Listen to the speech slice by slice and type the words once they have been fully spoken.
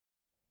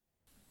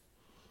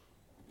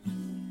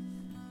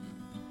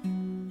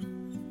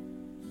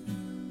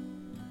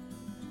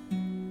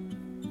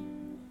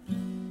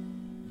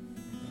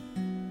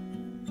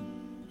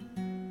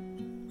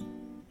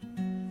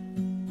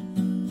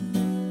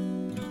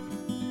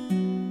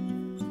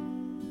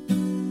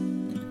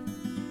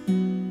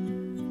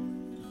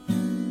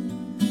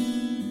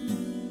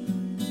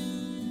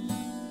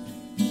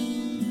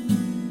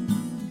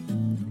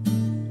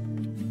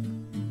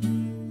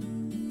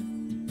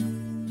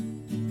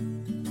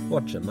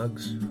Watcher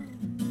mugs.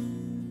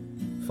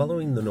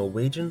 Following the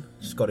Norwegian,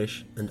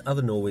 Scottish and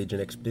other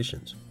Norwegian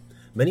expeditions,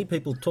 many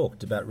people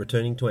talked about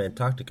returning to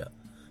Antarctica,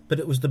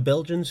 but it was the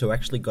Belgians who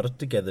actually got it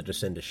together to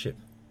send a ship.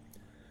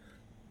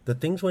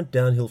 That things went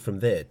downhill from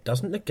there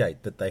doesn't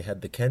negate that they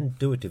had the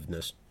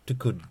can-do-itiveness to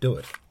could do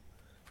it,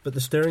 but the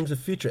stirrings of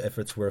future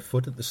efforts were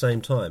afoot at the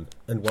same time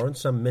and warrant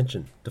some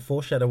mention to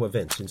foreshadow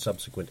events in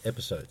subsequent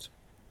episodes.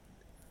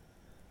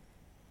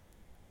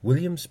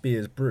 William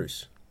Speirs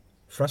Bruce,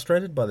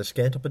 frustrated by the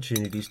scant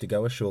opportunities to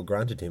go ashore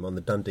granted him on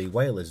the Dundee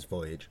whalers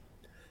voyage,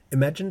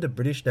 imagined a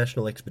British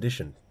national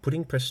expedition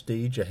putting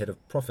prestige ahead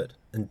of profit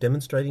and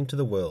demonstrating to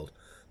the world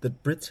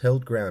that Brits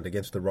held ground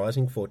against the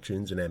rising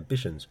fortunes and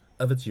ambitions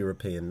of its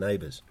European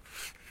neighbours.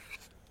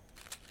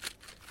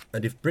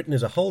 And if Britain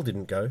as a whole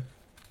didn't go,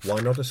 why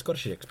not a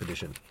Scottish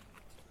expedition?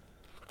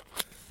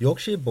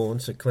 Yorkshire-born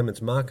Sir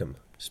Clements Markham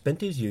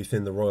spent his youth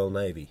in the Royal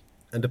Navy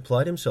and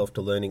applied himself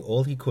to learning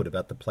all he could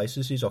about the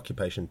places his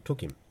occupation took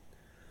him.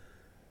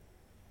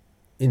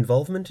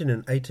 Involvement in an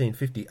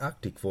 1850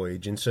 Arctic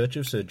voyage in search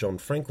of Sir John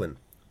Franklin,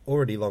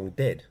 already long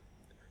dead,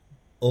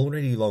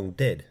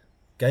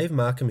 gave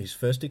Markham his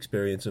first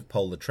experience of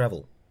polar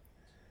travel.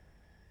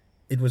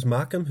 It was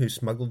Markham who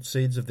smuggled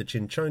seeds of the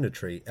cinchona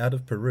tree out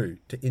of Peru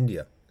to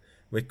India,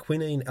 where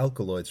quinine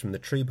alkaloids from the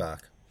tree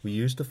bark were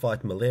used to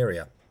fight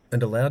malaria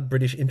and allowed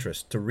British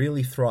interests to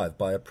really thrive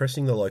by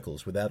oppressing the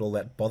locals without all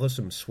that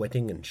bothersome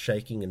sweating and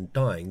shaking and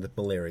dying that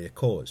malaria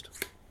caused.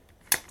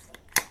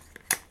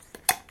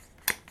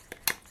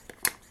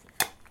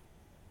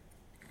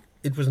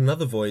 It was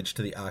another voyage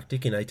to the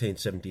Arctic in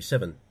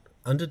 1877,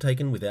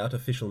 undertaken without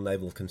official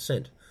naval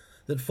consent,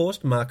 that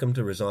forced Markham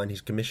to resign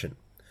his commission.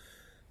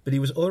 But he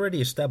was already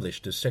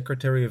established as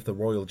Secretary of the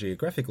Royal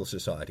Geographical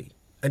Society,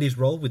 and his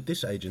role with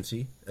this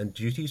agency, and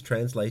duties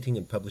translating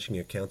and publishing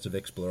accounts of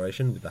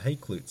exploration with the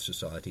Haykloots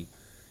Society,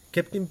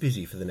 kept him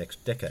busy for the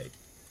next decade.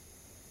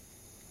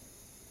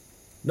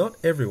 Not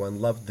everyone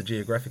loved the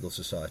Geographical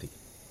Society,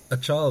 a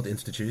child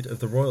institute of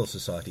the Royal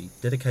Society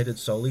dedicated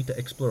solely to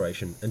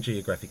exploration and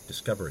geographic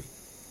discovery.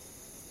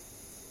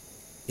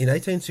 In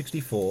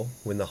 1864,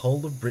 when the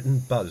whole of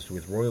Britain buzzed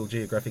with Royal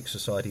Geographic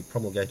Society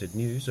promulgated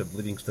news of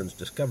Livingstone's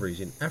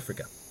discoveries in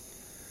Africa,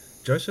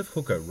 Joseph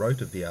Hooker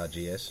wrote of the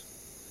RGS,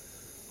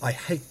 "I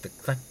hate the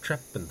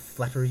claptrap and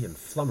flattery and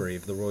flummery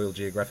of the Royal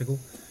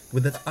Geographical,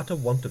 with its utter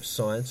want of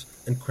science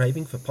and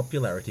craving for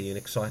popularity and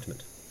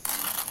excitement."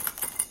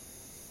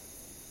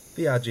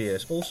 The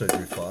RGS also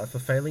drew fire for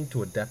failing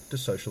to adapt to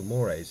social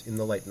mores in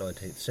the late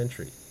 19th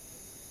century.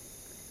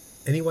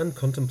 Anyone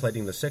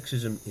contemplating the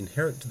sexism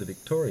inherent to the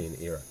Victorian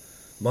era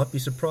might be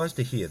surprised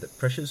to hear that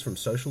pressures from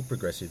social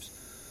progressives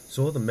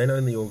saw the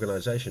men-only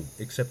organisation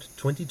accept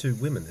 22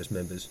 women as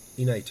members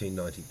in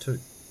 1892.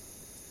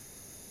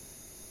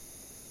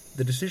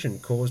 The decision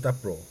caused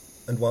uproar,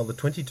 and while the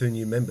 22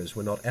 new members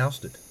were not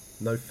ousted,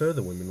 no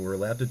further women were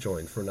allowed to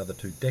join for another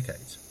 2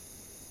 decades.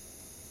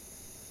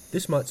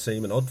 This might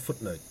seem an odd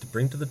footnote to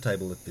bring to the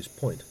table at this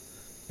point,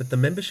 but the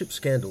membership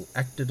scandal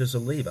acted as a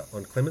lever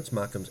on Clements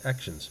Markham's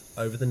actions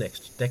over the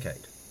next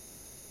decade.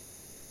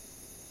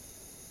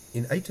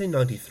 In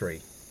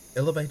 1893,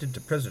 elevated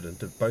to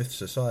president of both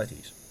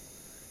societies,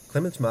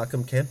 Clements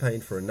Markham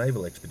campaigned for a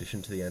naval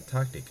expedition to the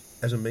Antarctic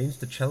as a means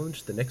to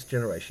challenge the next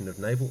generation of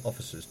naval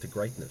officers to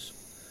greatness,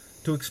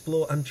 to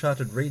explore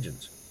uncharted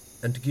regions,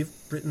 and to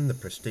give Britain the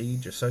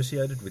prestige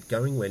associated with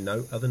going where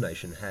no other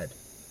nation had.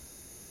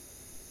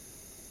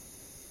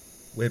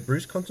 Where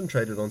Bruce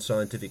concentrated on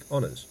scientific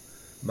honours,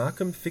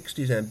 Markham fixed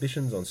his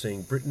ambitions on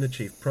seeing Britain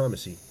achieve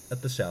primacy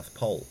at the South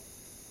Pole.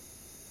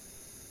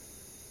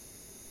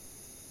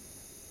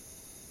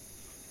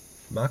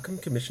 Markham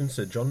commissioned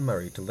Sir John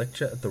Murray to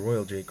lecture at the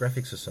Royal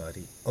Geographic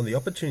Society on the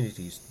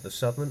opportunities the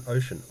Southern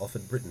Ocean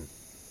offered Britain.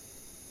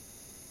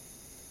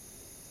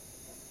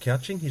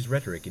 Couching his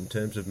rhetoric in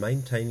terms of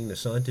maintaining the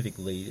scientific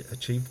lead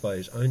achieved by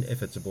his own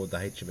efforts aboard the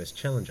HMS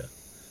Challenger,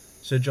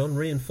 Sir John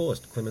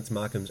reinforced Clements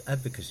Markham's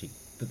advocacy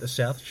that the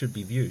South should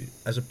be viewed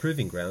as a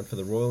proving ground for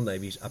the Royal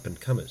Navy's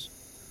up-and-comers,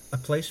 a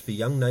place for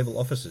young naval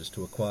officers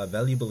to acquire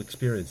valuable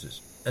experiences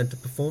and to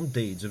perform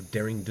deeds of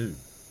derring-do.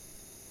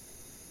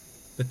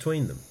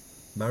 Between them,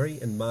 Murray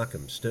and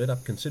Markham stirred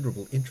up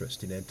considerable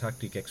interest in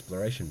Antarctic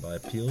exploration by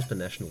appeals to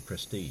national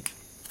prestige.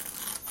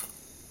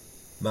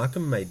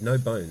 Markham made no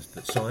bones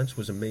that science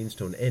was a means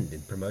to an end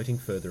in promoting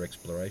further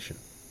exploration.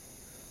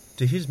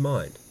 To his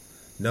mind,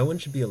 no one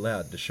should be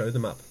allowed to show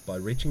them up by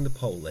reaching the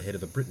pole ahead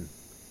of a Briton.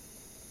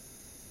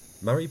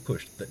 Murray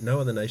pushed that no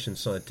other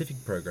nation's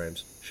scientific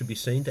programs should be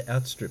seen to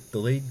outstrip the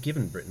lead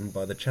given Britain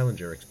by the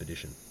Challenger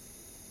expedition.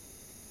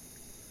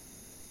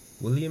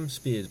 William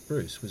Speirs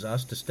Bruce was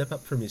asked to step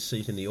up from his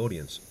seat in the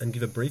audience and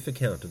give a brief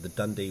account of the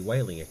Dundee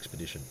whaling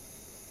expedition.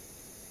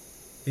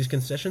 His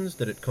concessions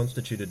that it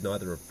constituted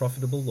neither a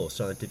profitable or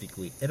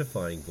scientifically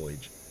edifying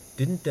voyage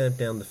didn't damp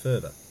down the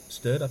fervour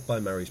stirred up by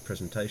Murray's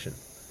presentation,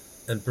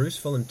 and Bruce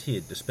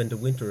volunteered to spend a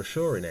winter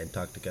ashore in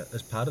Antarctica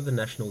as part of the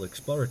national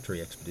exploratory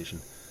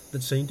expedition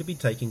that seemed to be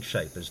taking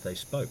shape as they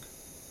spoke.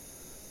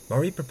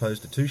 Murray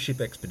proposed a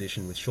 2-ship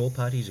expedition with shore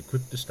parties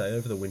equipped to stay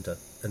over the winter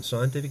and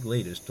scientific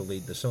leaders to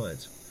lead the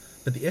science,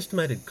 but the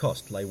estimated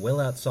cost lay well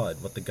outside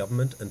what the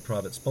government and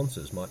private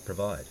sponsors might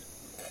provide.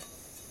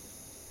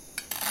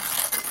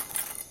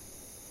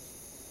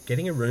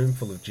 Getting a room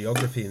full of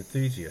geography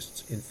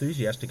enthusiasts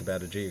enthusiastic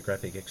about a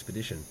geographic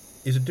expedition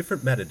is a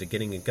different matter to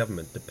getting a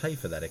government to pay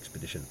for that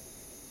expedition.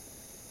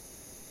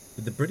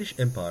 With the British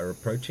Empire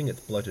approaching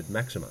its bloated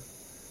maxima,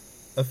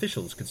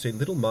 officials could see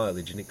little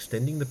mileage in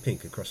extending the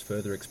pink across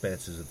further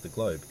expanses of the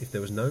globe if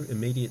there was no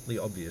immediately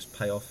obvious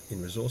payoff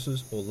in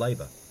resources or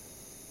labour.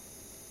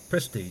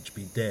 Prestige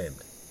be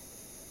damned.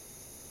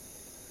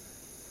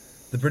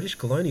 The British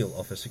Colonial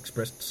Office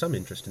expressed some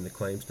interest in the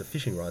claims to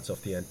fishing rights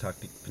off the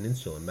Antarctic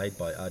Peninsula made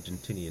by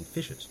Argentinian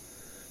fishers,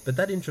 but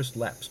that interest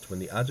lapsed when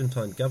the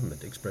Argentine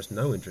government expressed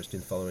no interest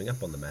in following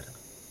up on the matter.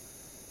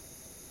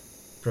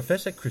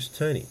 Professor Chris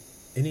Turney,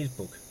 in his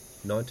book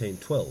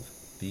 1912,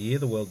 The Year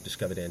the World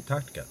Discovered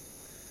Antarctica,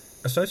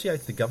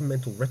 associates the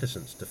governmental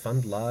reticence to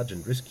fund large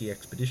and risky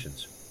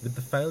expeditions with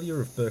the failure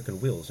of Burke and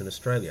Wills in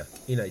Australia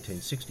in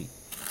 1860.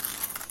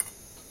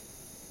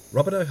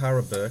 Robert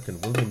O'Hara Burke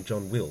and William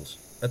John Wills,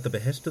 at the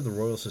behest of the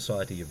Royal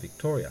Society of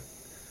Victoria,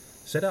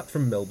 set out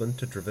from Melbourne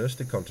to traverse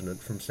the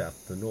continent from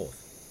south to north.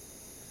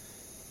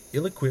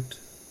 Ill-equipped,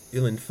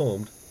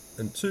 ill-informed,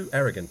 and too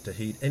arrogant to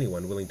heed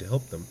anyone willing to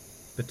help them,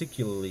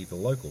 particularly the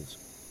locals,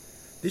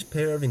 this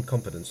pair of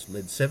incompetents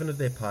led 7 of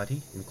their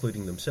party,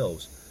 including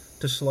themselves,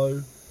 to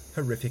slow,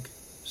 horrific,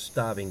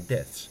 starving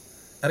deaths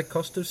at a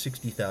cost of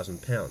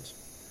 £60,000,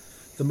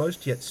 the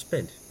most yet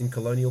spent in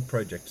colonial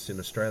projects in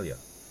Australia.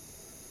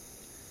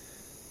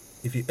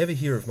 If you ever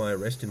hear of my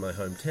arrest in my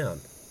hometown,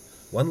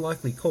 one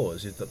likely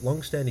cause is that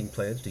long-standing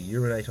plans to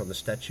urinate on the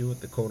statue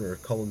at the corner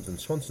of Collins and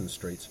Swanson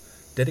Streets,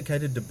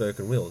 dedicated to Burke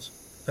and Wills,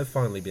 have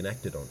finally been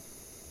acted on.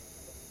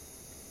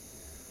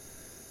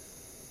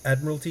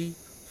 Admiralty,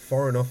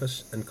 Foreign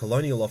Office and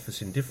Colonial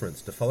Office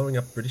indifference to following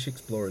up British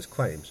explorers'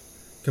 claims,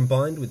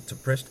 combined with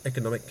depressed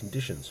economic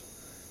conditions,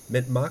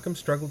 meant Markham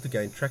struggled to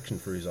gain traction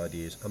for his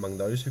ideas among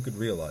those who could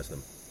realise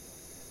them.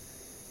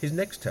 His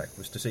next tack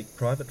was to seek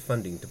private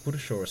funding to put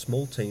ashore a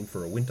small team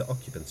for a winter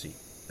occupancy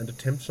and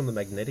attempts on the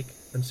magnetic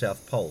and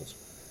south poles,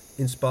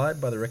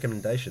 inspired by the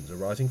recommendations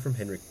arising from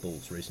Henrik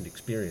Bull's recent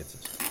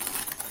experiences.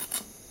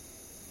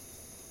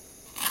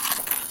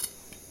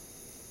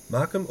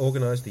 Markham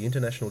organised the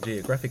International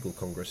Geographical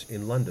Congress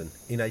in London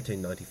in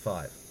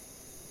 1895.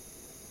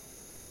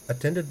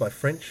 Attended by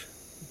French,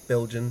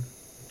 Belgian,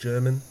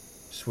 German,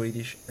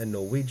 Swedish and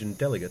Norwegian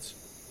delegates,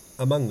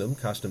 among them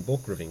Carsten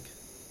Borchgrevink,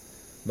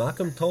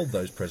 Markham told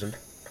those present,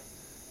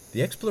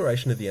 "The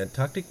exploration of the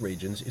Antarctic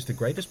regions is the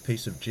greatest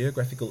piece of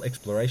geographical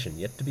exploration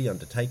yet to be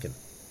undertaken."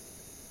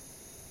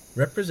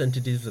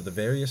 Representatives of the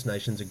various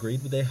nations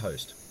agreed with their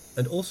host,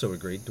 and also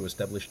agreed to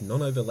establish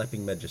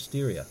non-overlapping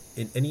magisteria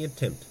in any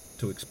attempt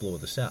to explore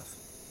the south.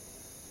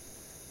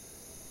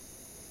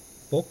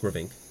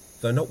 Borchgrevink,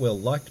 though not well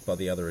liked by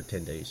the other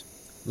attendees,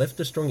 left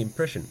a strong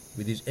impression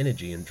with his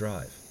energy and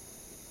drive.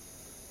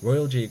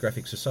 Royal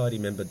Geographic Society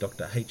member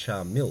Dr.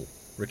 H.R. Mill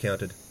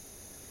recounted,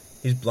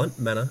 "His blunt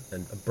manner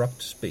and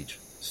abrupt speech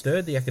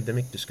stirred the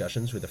academic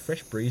discussions with a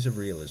fresh breeze of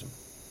realism."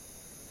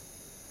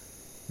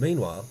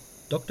 Meanwhile,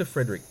 Dr.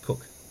 Frederick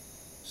Cook,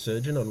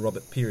 surgeon on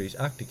Robert Peary's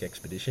Arctic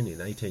expedition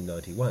in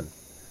 1891,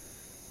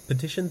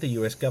 petitioned the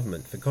US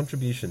government for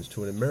contributions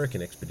to an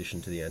American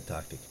expedition to the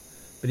Antarctic,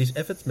 but his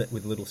efforts met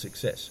with little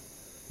success,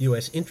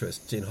 US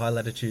interests in high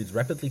latitudes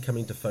rapidly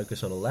coming to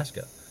focus on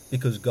Alaska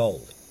because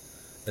gold,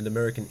 and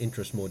American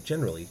interest more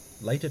generally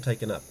later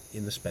taken up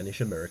in the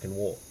Spanish-American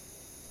War.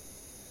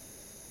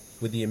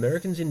 With the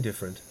Americans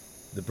indifferent,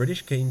 the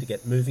British keen to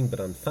get moving but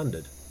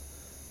unfunded,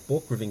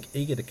 Borchgrevink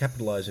eager to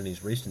capitalise on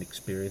his recent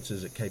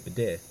experiences at Cape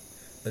Adare,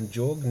 and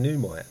Georg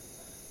Neumayer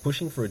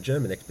pushing for a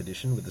German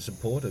expedition with the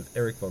support of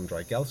Erich von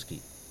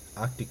Drygalski,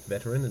 Arctic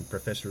veteran and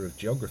professor of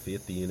geography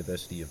at the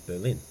University of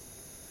Berlin.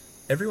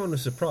 Everyone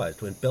was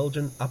surprised when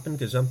Belgian up and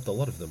gazumped a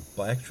lot of them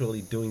by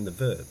actually doing the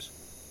verbs.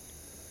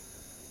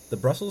 The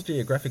Brussels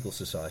Geographical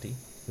Society,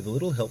 with a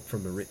little help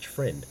from a rich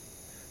friend,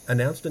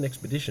 announced an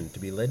expedition to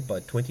be led by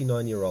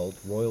 29-year-old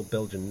Royal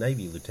Belgian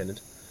Navy Lieutenant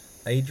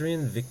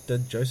Adrian Victor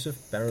Joseph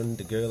Baron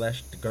de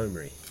Gerlache de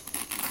Gomery.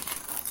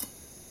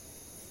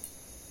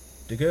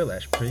 De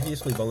Gerlache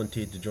previously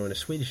volunteered to join a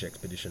Swedish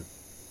expedition,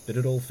 but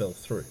it all fell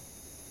through.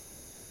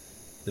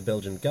 The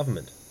Belgian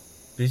government,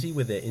 busy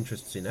with their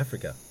interests in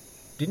Africa,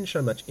 didn't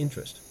show much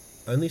interest,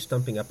 only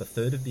stumping up a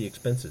third of the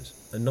expenses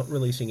and not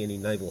releasing any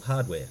naval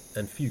hardware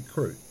and few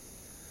crew,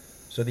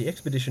 so the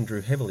expedition drew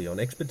heavily on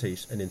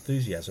expertise and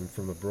enthusiasm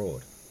from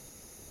abroad.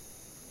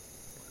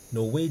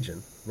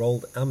 Norwegian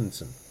Roald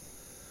Amundsen,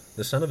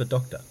 the son of a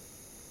doctor,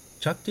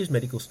 chucked his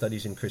medical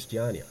studies in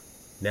Christiania,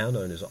 now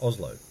known as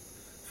Oslo,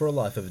 for a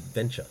life of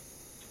adventure.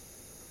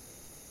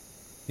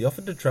 He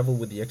offered to travel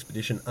with the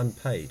expedition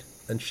unpaid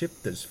and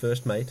shipped as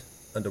first mate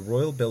under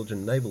Royal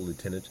Belgian Naval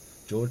Lieutenant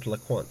Georges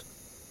Lecointe,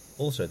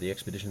 also the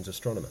expedition's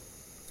astronomer.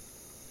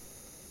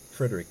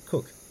 Frederick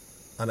Cook,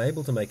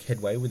 unable to make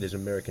headway with his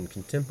American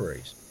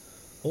contemporaries,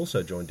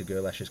 also joined de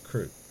Gerlache's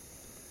crew,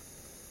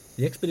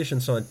 The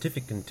expedition's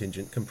scientific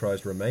contingent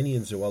comprised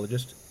Romanian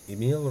zoologist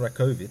Emil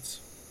Rakovits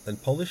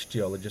and Polish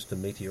geologist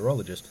and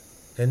meteorologist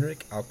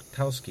Henryk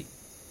Auchtowski,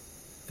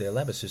 their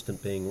lab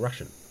assistant being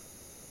Russian.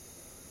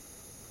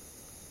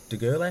 De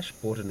Gerlache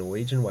bought a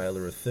Norwegian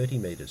whaler of 30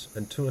 metres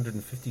and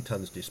 250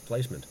 tonnes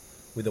displacement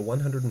with a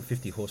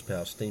 150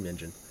 horsepower steam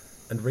engine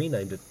and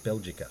renamed it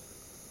Belgica.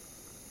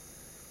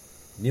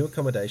 New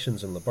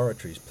accommodations and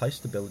laboratories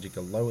placed the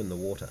Belgica low in the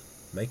water,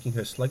 making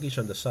her sluggish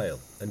under sail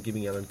and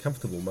giving an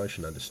uncomfortable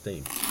motion under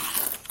steam.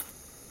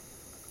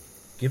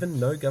 Given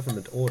no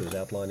government orders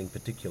outlining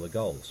particular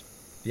goals,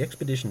 the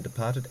expedition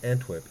departed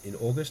Antwerp in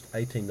August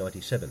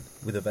 1897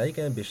 with a vague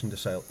ambition to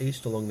sail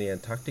east along the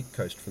Antarctic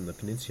coast from the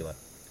peninsula,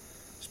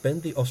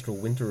 spend the austral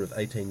winter of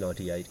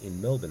 1898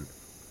 in Melbourne,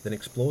 then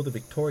explore the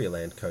Victoria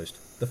Land coast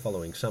the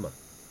following summer.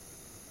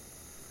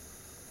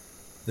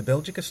 The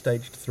Belgica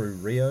staged through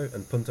Rio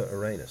and Punta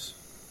Arenas.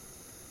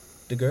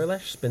 De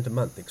Gerlache spent a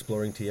month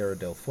exploring Tierra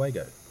del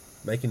Fuego,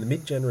 making the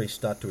mid-January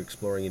start to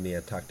exploring in the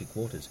Antarctic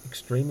waters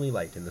extremely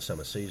late in the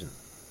summer season.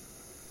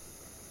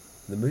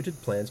 The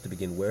mooted plans to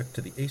begin work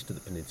to the east of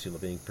the peninsula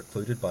being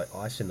precluded by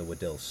ice in the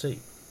Weddell Sea,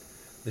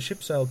 the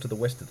ship sailed to the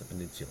west of the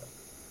peninsula.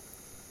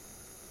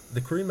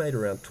 The crew made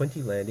around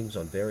 20 landings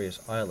on various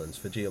islands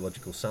for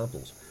geological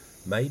samples,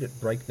 made at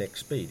breakneck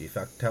speed if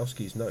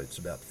Auchtowski's notes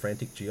about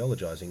frantic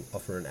geologizing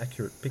offer an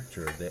accurate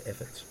picture of their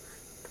efforts.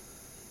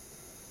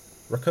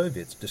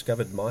 Rakovits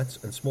discovered mites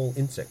and small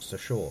insects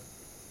ashore,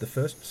 the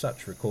first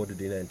such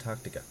recorded in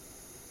Antarctica.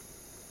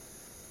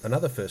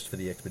 Another first for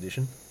the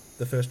expedition,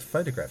 the first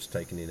photographs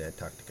taken in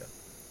Antarctica.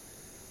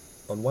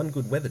 On one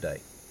good weather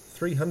day,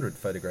 300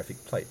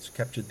 photographic plates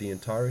captured the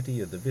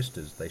entirety of the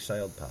vistas they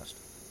sailed past.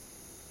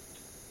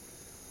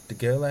 De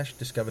Gerlache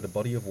discovered a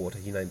body of water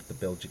he named the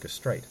Belgica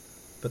Strait,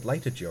 but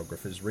later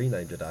geographers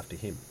renamed it after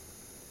him.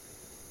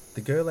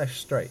 The Gerlache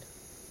Strait,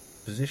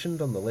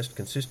 positioned on the less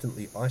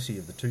consistently icy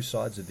of the two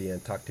sides of the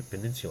Antarctic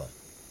Peninsula,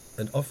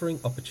 and offering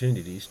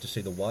opportunities to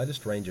see the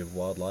widest range of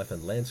wildlife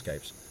and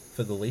landscapes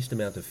for the least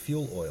amount of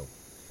fuel oil,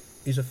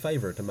 is a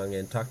favourite among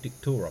Antarctic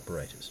tour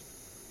operators.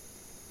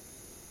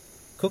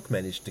 Cook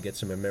managed to get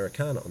some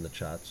Americana on the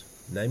charts,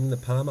 naming the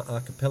Palmer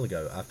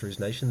Archipelago after his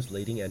nation's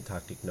leading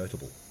Antarctic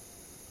notable.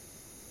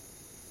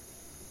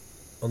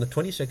 On the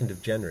 22nd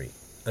of January,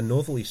 a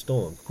northerly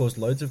storm caused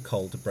loads of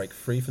coal to break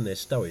free from their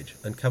stowage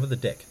and cover the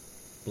deck,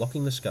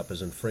 blocking the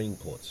scuppers and freeing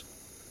ports.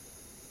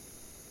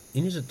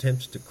 In his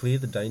attempts to clear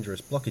the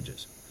dangerous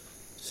blockages,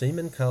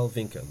 seaman Karl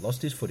Vinke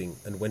lost his footing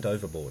and went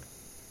overboard.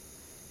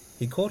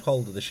 He caught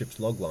hold of the ship's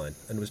logline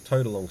and was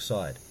towed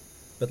alongside,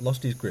 but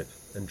lost his grip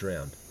and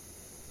drowned.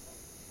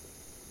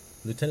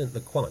 Lieutenant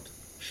LeQuant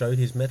showed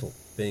his mettle,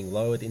 being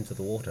lowered into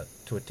the water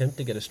to attempt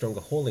to get a stronger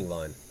hauling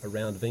line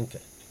around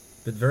Vinke,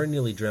 but very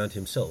nearly drowned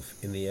himself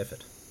in the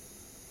effort.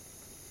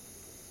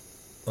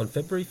 On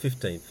February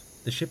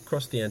 15th, the ship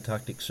crossed the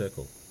Antarctic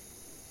Circle.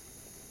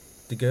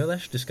 De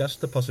Gerlache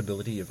discussed the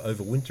possibility of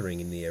overwintering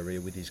in the area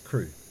with his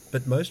crew,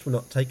 but most were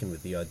not taken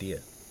with the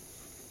idea.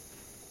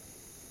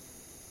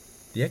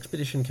 The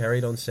expedition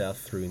carried on south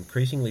through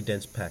increasingly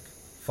dense pack,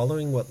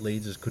 following what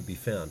leads as could be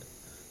found,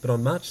 but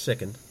on March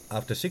 2nd,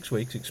 after 6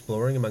 weeks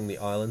exploring among the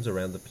islands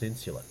around the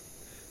peninsula,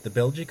 the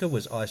Belgica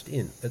was iced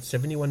in at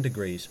 71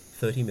 degrees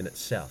 30 minutes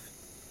south.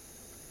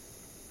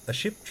 A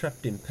ship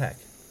trapped in pack,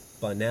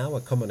 by now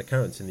a common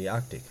occurrence in the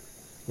Arctic,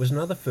 was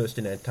another first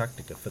in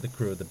Antarctica for the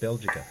crew of the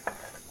Belgica,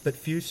 but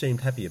few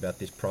seemed happy about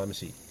this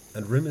primacy,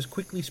 and rumours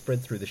quickly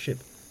spread through the ship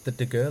that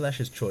de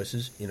Gerlache's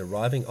choices in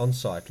arriving on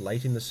site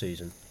late in the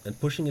season and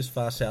pushing as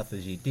far south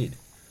as he did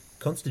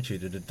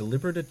constituted a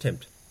deliberate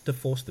attempt to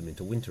force them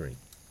into wintering.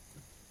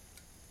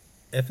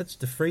 Efforts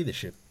to free the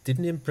ship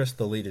didn't impress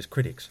the leader's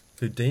critics,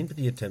 who deemed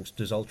the attempts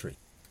desultory.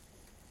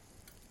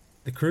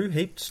 The crew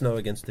heaped snow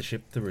against the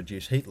ship to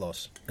reduce heat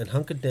loss and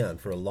hunkered down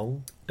for a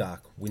long,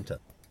 dark winter.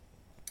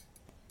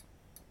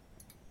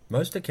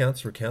 Most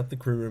accounts recount the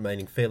crew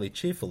remaining fairly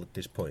cheerful at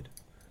this point,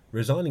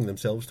 resigning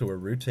themselves to a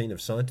routine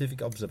of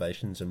scientific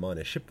observations and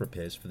minor ship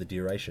repairs for the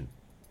duration.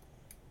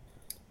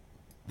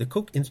 The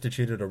cook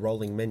instituted a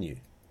rolling menu,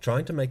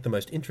 trying to make the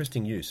most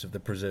interesting use of the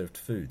preserved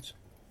foods.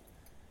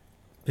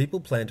 People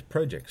planned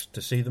projects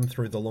to see them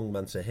through the long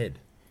months ahead.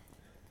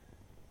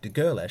 De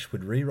Gerlache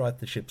would rewrite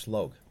the ship's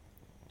log.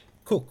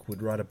 Cook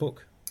would write a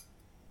book.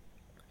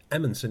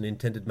 Amundsen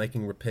intended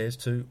making repairs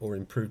to or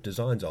improved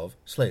designs of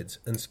sleds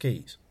and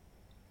skis.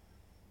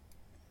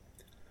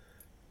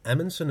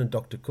 Amundsen and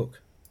Dr.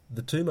 Cook,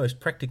 the two most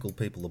practical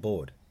people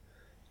aboard,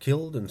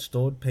 killed and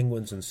stored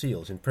penguins and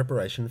seals in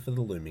preparation for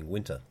the looming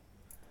winter.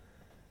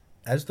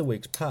 As the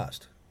weeks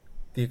passed,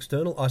 the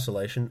external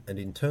isolation and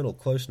internal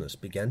closeness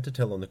began to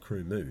tell on the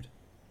crew mood.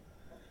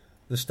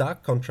 The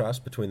stark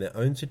contrast between their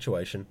own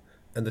situation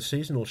and the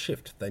seasonal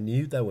shift they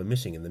knew they were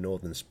missing in the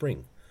northern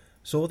spring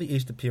saw the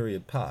Easter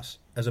period pass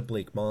as a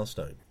bleak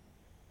milestone.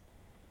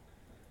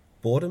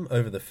 Boredom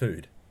over the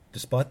food,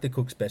 despite the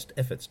cook's best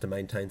efforts to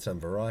maintain some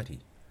variety,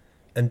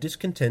 and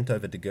discontent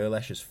over de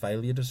Gerlache's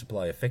failure to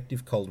supply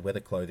effective cold weather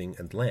clothing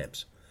and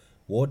lamps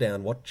wore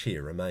down what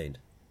cheer remained.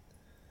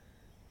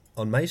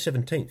 On May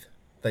 17th,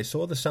 they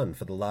saw the sun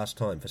for the last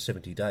time for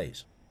 70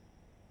 days.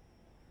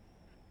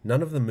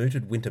 None of the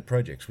mooted winter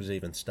projects was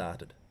even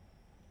started.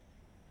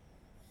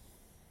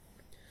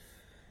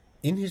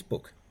 In his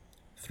book,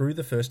 Through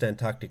the First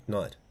Antarctic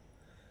Night,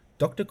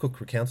 Dr. Cook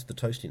recounts the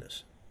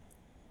toastiness.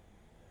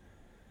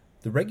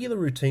 The regular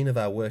routine of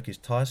our work is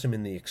tiresome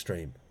in the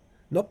extreme,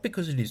 not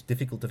because it is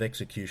difficult of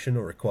execution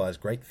or requires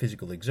great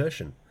physical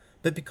exertion,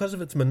 but because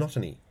of its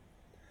monotony.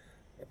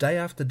 Day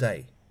after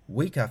day,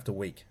 week after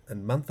week,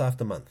 and month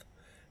after month,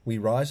 we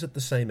rise at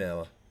the same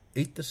hour,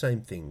 eat the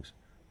same things,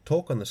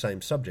 talk on the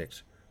same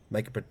subjects,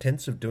 make a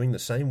pretense of doing the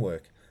same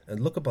work, and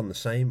look upon the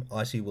same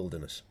icy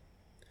wilderness.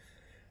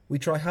 We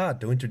try hard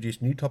to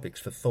introduce new topics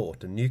for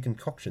thought and new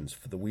concoctions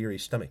for the weary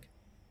stomach.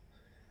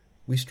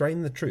 We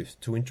strain the truth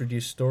to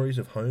introduce stories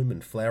of home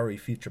and flowery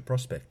future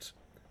prospects,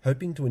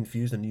 hoping to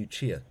infuse a new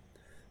cheer,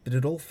 but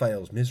it all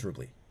fails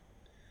miserably.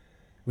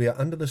 We are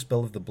under the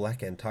spell of the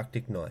black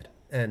Antarctic night,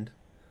 and,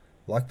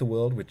 like the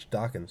world which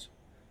darkens,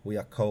 we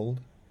are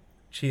cold,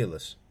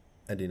 cheerless,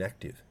 and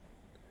inactive.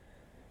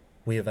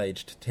 We have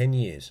aged 10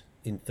 years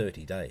in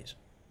 30 days.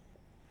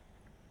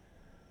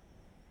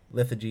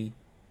 Lethargy,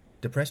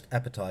 depressed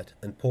appetite,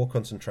 and poor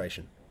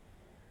concentration,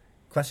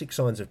 classic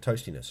signs of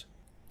toastiness,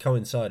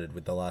 coincided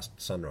with the last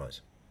sunrise.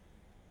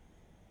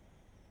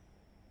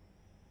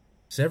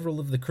 Several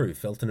of the crew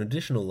felt an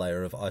additional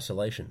layer of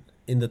isolation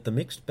in that the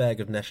mixed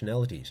bag of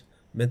nationalities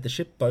meant the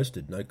ship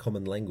boasted no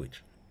common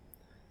language.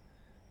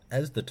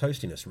 As the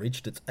toastiness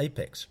reached its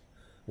apex,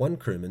 one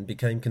crewman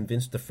became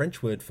convinced the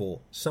French word for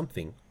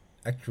something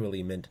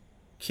actually meant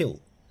kill,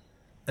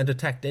 and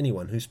attacked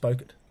anyone who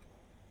spoke it.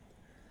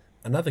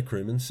 Another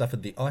crewman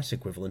suffered the ice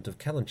equivalent of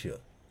calenture,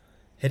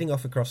 heading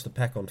off across the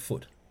pack on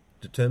foot,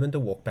 determined to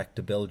walk back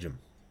to Belgium.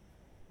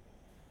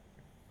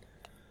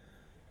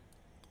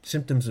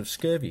 Symptoms of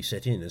scurvy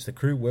set in as the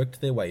crew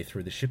worked their way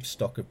through the ship's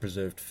stock of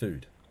preserved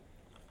food.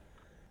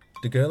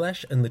 De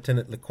Gerlache and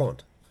Lieutenant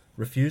Lecointe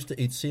refused to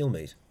eat seal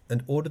meat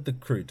and ordered the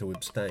crew to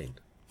abstain.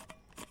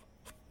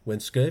 When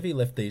scurvy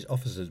left these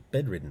officers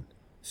bedridden,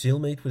 seal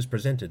meat was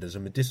presented as a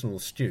medicinal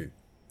stew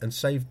and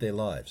saved their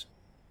lives.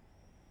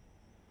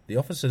 The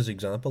officers'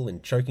 example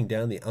in choking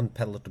down the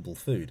unpalatable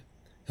food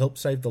helped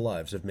save the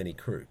lives of many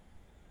crew.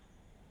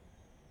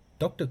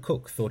 Dr.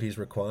 Cook thought his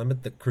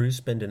requirement that crews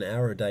spend an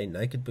hour a day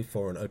naked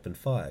before an open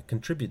fire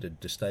contributed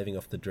to staving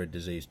off the dread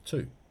disease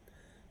too,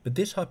 but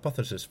this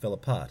hypothesis fell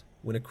apart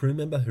when a crew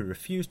member who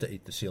refused to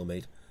eat the seal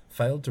meat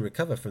failed to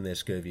recover from their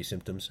scurvy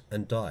symptoms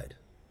and died.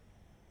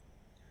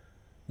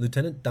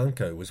 Lieutenant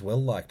Danco was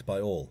well liked by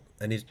all,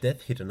 and his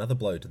death hit another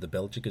blow to the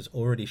Belgica's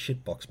already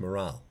shitbox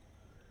morale.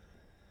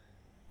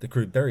 The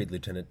crew buried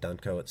Lieutenant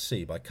Danco at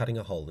sea by cutting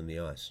a hole in the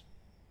ice.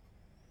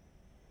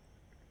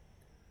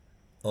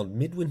 On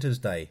Midwinter's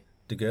Day,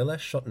 de Gerlache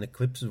shot an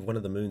eclipse of one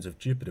of the moons of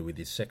Jupiter with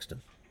his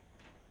sextant.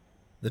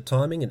 The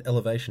timing and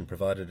elevation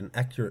provided an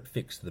accurate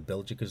fix to the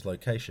Belgica's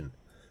location,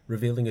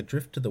 revealing a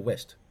drift to the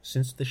west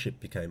since the ship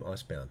became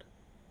icebound.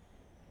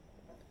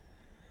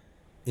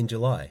 In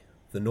July,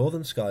 the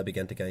northern sky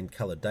began to gain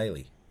colour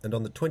daily, and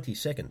on the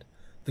 22nd,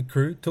 the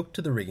crew took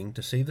to the rigging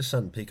to see the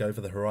sun peek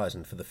over the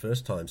horizon for the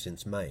first time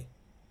since May.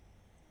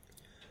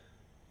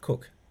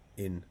 Cook,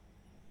 in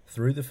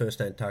Through the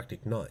First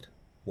Antarctic Night,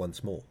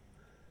 once more.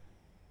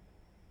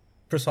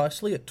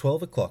 Precisely at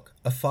 12 o'clock,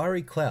 a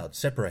fiery cloud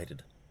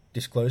separated,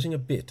 disclosing a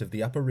bit of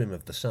the upper rim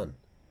of the sun.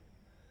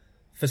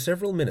 For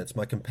several minutes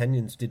my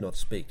companions did not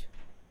speak.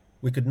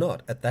 We could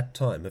not, at that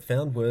time, have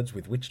found words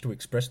with which to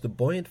express the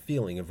buoyant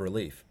feeling of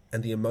relief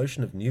and the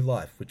emotion of new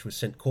life which was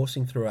sent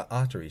coursing through our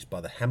arteries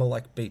by the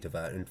hammer-like beat of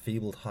our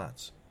enfeebled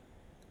hearts.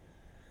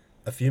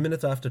 A few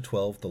minutes after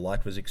 12 the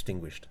light was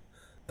extinguished.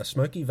 A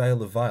smoky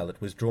veil of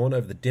violet was drawn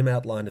over the dim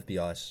outline of the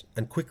ice,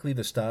 and quickly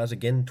the stars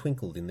again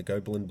twinkled in the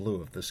Gobelin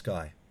blue of the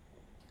sky.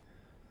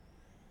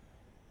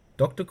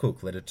 Dr.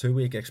 Cook led a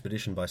 2-week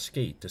expedition by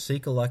ski to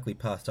seek a likely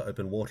path to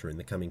open water in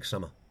the coming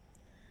summer.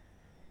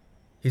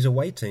 His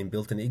away team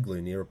built an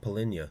igloo near a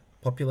polynya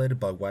populated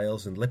by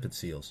whales and leopard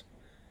seals,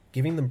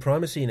 giving them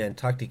primacy in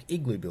Antarctic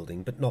igloo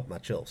building but not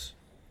much else.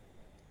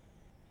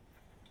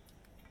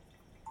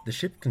 The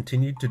ship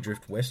continued to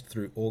drift west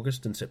through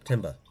August and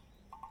September.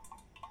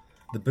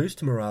 The boost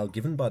to morale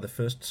given by the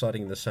first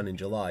sighting of the sun in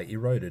July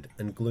eroded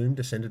and gloom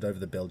descended over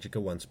the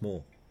Belgica once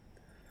more.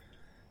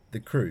 The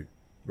crew,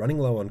 running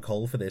low on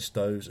coal for their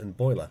stoves and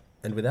boiler,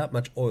 and without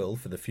much oil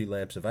for the few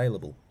lamps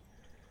available,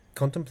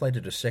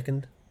 contemplated a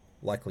second,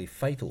 likely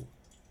fatal,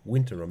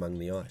 winter among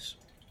the ice.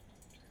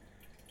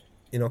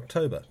 In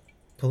October,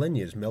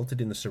 polynyas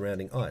melted in the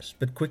surrounding ice,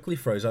 but quickly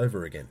froze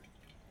over again.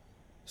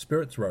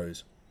 Spirits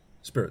rose,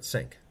 spirits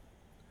sank.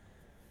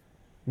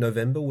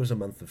 November was a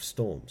month of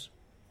storms.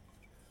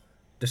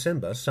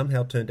 December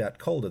somehow turned out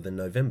colder than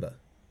November,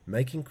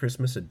 making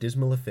Christmas a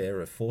dismal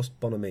affair of forced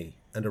bonhomie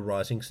and a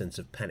rising sense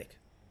of panic.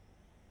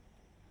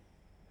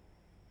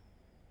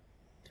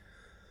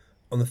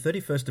 On the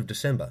 31st of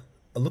December,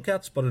 a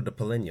lookout spotted a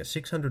polynya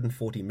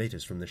 640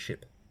 metres from the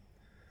ship.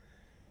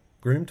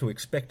 Groomed to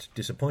expect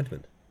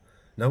disappointment,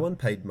 no one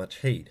paid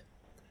much heed,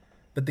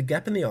 but the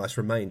gap in the ice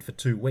remained for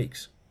 2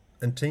 weeks,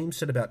 and teams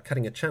set about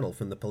cutting a channel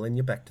from the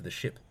Polenya back to the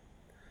ship.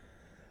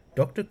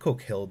 Dr.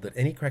 Cook held that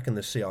any crack in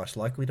the sea ice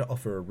likely to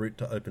offer a route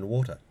to open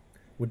water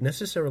would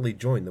necessarily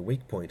join the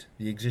weak point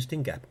the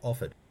existing gap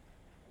offered.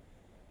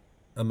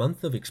 A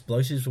month of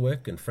explosives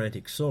work and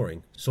frantic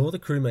soaring saw the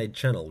crew-made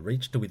channel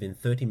reach to within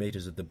 30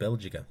 metres of the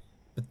Belgica,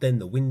 but then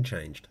the wind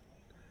changed.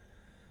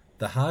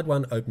 The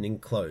hard-won opening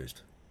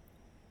closed.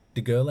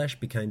 De Gerlache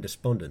became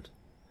despondent,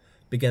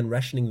 began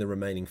rationing the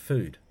remaining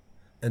food,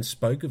 and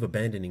spoke of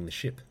abandoning the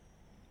ship.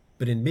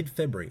 But in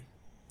mid-February,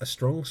 a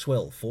strong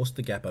swell forced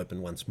the gap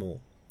open once more.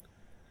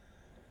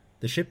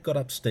 The ship got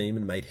up steam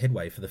and made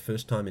headway for the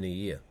first time in a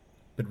year,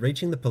 but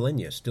reaching the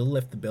Polenya still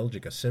left the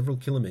Belgica several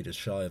kilometres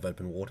shy of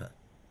open water.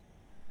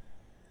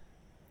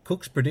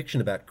 Cook's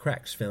prediction about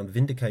cracks found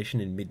vindication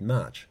in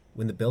mid-March,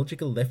 when the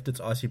Belgica left its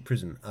icy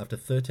prison after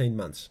 13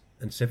 months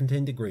and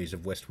 17 degrees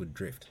of westward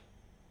drift.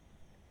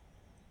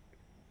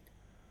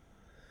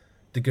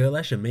 De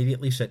Gerlache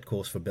immediately set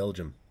course for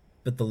Belgium,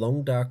 but the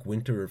long dark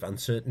winter of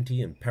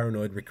uncertainty and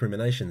paranoid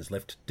recriminations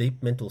left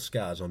deep mental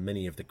scars on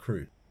many of the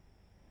crew.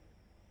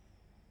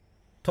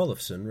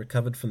 Tollefsen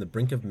recovered from the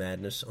brink of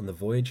madness on the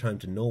voyage home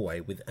to Norway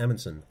with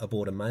Amundsen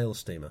aboard a mail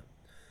steamer,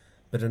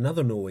 but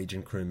another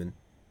Norwegian crewman,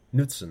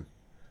 Knutsen,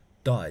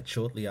 died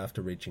shortly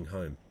after reaching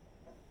home.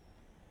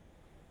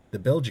 The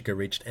Belgica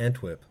reached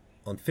Antwerp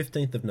on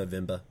 15th of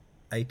November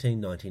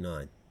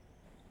 1899.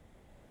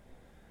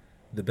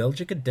 The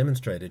Belgica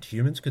demonstrated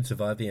humans could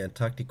survive the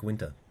Antarctic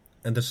winter,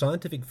 and the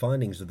scientific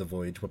findings of the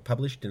voyage were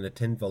published in a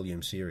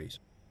 10-volume series.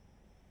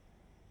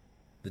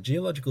 The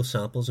geological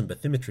samples and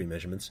bathymetry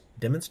measurements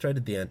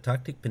demonstrated the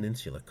Antarctic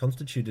Peninsula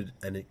constituted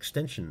an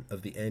extension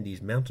of the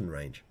Andes mountain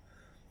range,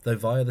 though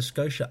via the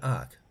Scotia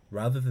Arc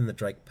rather than the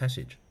Drake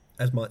Passage,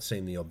 as might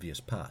seem the obvious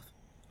path.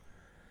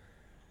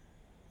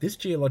 This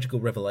geological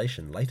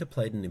revelation later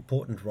played an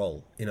important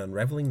role in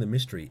unravelling the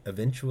mystery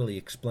eventually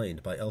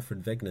explained by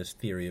Alfred Wegener's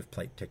theory of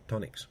plate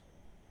tectonics.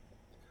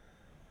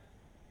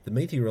 The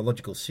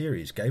meteorological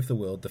series gave the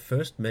world the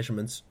first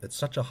measurements at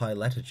such a high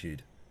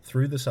latitude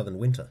through the southern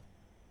winter,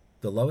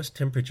 the lowest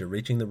temperature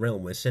reaching the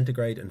realm where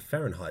centigrade and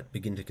Fahrenheit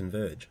begin to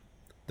converge,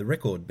 the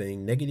record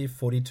being negative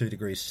 42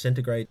 degrees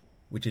centigrade,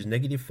 which is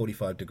negative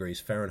 45 degrees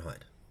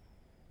Fahrenheit.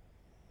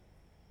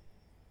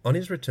 On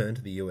his return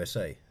to the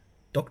USA,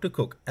 Dr.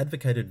 Cook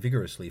advocated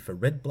vigorously for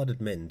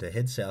red-blooded men to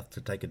head south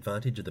to take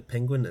advantage of the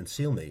penguin and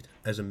seal meat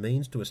as a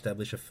means to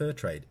establish a fur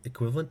trade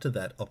equivalent to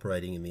that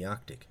operating in the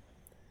Arctic.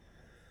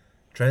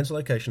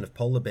 Translocation of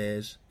polar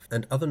bears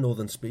and other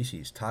northern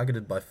species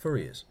targeted by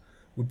furriers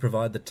would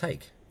provide the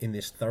take in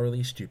this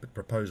thoroughly stupid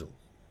proposal.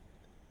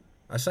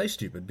 I say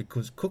stupid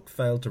because Cook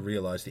failed to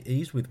realise the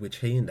ease with which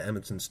he and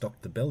Amundsen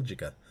stocked the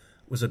Belgica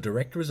was a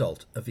direct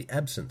result of the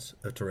absence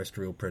of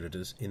terrestrial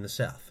predators in the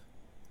south.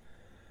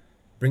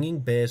 Bringing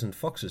bears and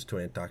foxes to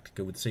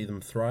Antarctica would see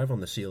them thrive on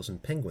the seals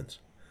and penguins,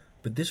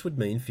 but this would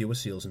mean fewer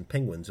seals and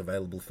penguins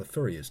available for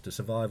furriers to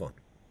survive on.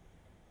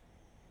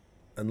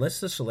 Unless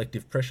the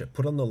selective pressure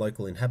put on the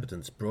local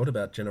inhabitants brought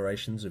about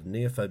generations of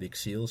neophobic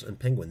seals and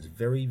penguins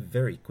very,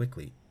 very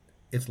quickly,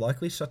 it's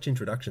likely such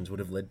introductions would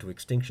have led to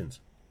extinctions,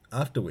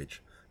 after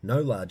which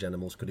no large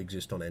animals could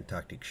exist on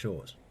Antarctic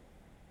shores.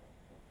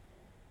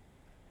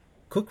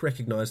 Cook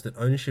recognised that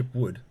ownership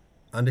would,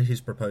 under his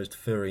proposed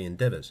furry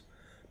endeavours,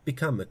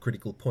 become a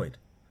critical point.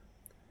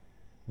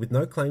 With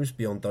no claims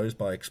beyond those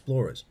by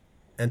explorers,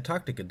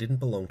 Antarctica didn't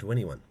belong to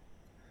anyone.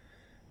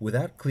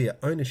 Without clear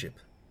ownership,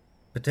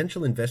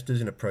 potential investors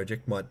in a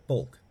project might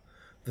balk.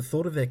 The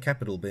thought of their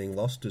capital being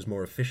lost as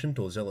more efficient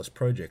or zealous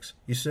projects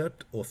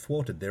usurped or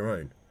thwarted their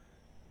own,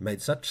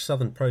 made such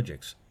southern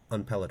projects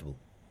unpalatable.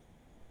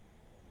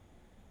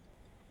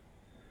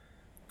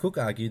 Cook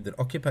argued that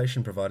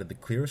occupation provided the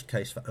clearest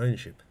case for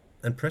ownership,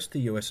 and pressed the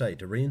USA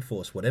to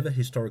reinforce whatever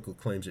historical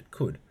claims it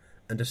could,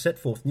 and to set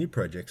forth new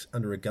projects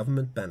under a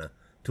government banner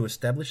to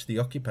establish the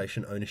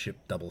occupation ownership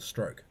double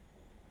stroke.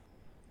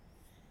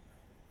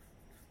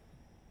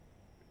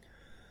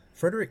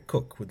 Frederick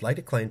Cook would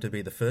later claim to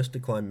be the first to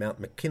climb Mount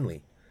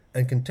McKinley,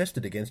 and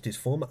contested against his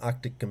former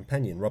Arctic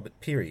companion Robert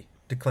Peary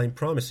to claim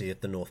primacy at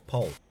the North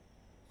Pole.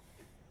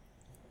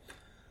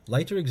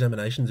 Later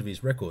examinations of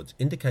his records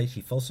indicate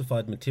he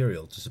falsified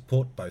material to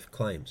support both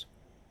claims.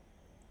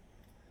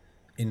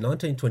 In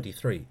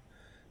 1923,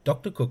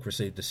 Dr. Cook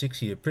received a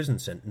 6-year prison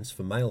sentence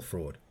for mail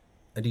fraud,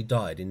 and he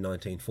died in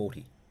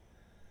 1940.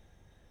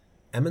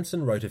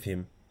 Amundsen wrote of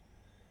him,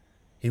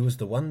 "He was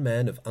the one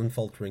man of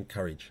unfaltering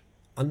courage,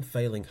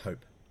 unfailing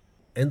hope,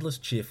 endless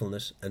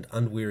cheerfulness and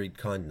unwearied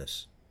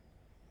kindness."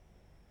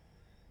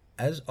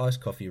 As Ice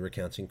Coffee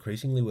recounts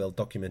increasingly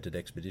well-documented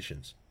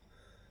expeditions,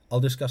 I'll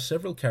discuss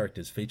several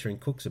characters featuring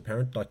Cook's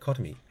apparent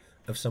dichotomy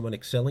of someone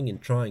excelling in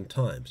trying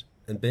times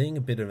and being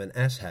a bit of an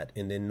asshat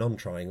in their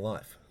non-trying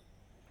life.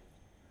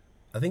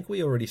 I think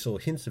we already saw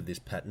hints of this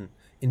pattern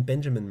in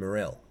Benjamin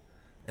Morel,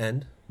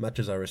 and, much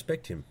as I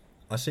respect him,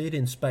 I see it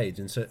in spades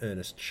in Sir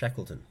Ernest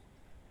Shackleton.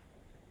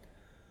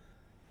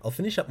 I'll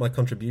finish up my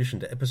contribution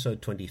to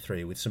episode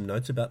 23 with some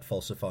notes about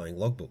falsifying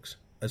logbooks,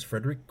 as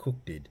Frederick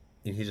Cook did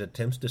in his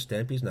attempts to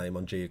stamp his name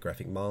on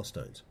geographic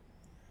milestones.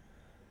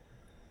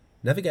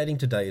 Navigating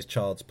today is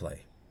child's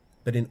play,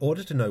 but in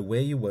order to know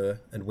where you were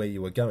and where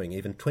you were going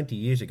even 20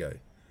 years ago,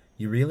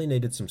 you really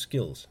needed some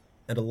skills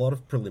and a lot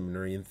of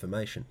preliminary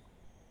information.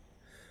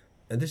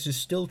 And this is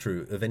still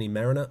true of any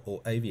mariner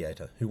or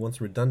aviator who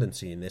wants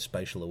redundancy in their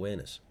spatial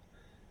awareness,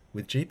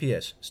 with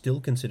GPS still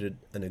considered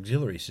an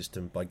auxiliary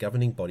system by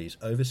governing bodies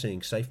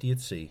overseeing safety at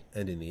sea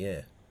and in the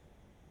air.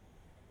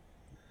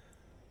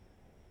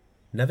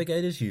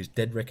 Navigators use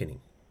dead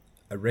reckoning,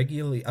 a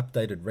regularly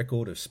updated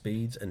record of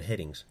speeds and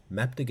headings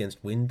mapped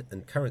against wind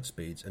and current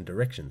speeds and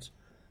directions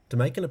to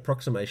make an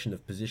approximation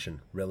of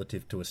position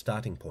relative to a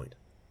starting point.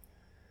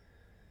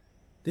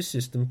 This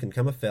system can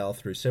come afoul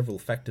through several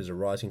factors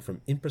arising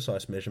from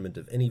imprecise measurement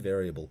of any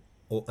variable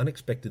or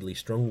unexpectedly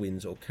strong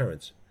winds or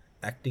currents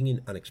acting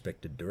in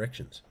unexpected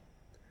directions.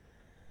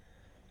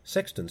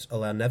 Sextants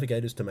allow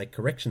navigators to make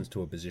corrections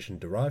to a position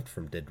derived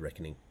from dead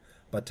reckoning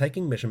by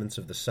taking measurements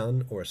of the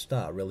sun or a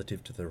star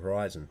relative to the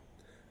horizon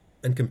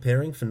and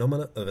comparing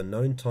phenomena of a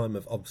known time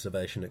of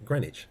observation at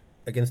Greenwich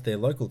against their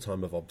local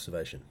time of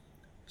observation,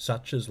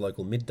 such as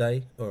local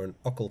midday or an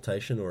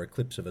occultation or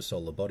eclipse of a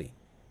solar body.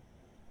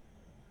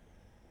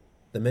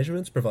 The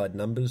measurements provide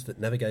numbers that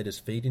navigators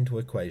feed into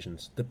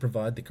equations that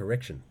provide the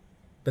correction,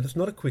 but it's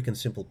not a quick and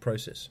simple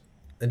process,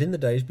 and in the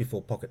days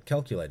before pocket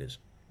calculators,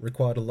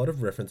 required a lot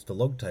of reference to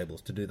log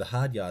tables to do the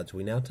hard yards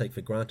we now take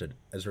for granted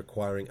as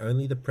requiring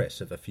only the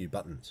press of a few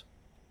buttons.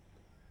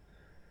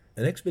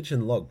 An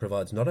expedition log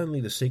provides not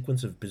only the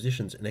sequence of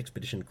positions an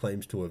expedition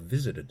claims to have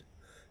visited,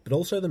 but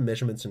also the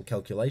measurements and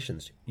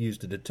calculations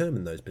used to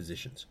determine those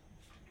positions.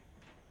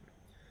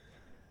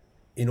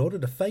 In order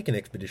to fake an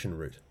expedition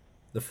route,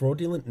 the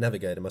fraudulent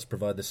navigator must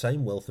provide the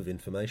same wealth of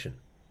information.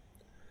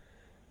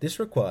 This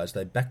requires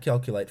they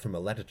back-calculate from a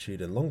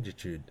latitude and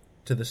longitude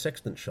to the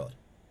sextant shot,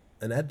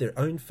 and add their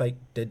own fake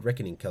dead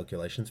reckoning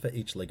calculations for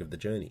each leg of the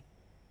journey.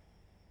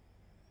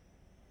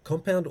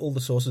 Compound all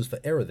the sources for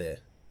error there,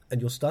 and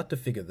you'll start to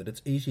figure that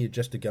it's easier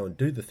just to go and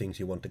do the things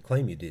you want to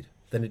claim you did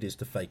than it is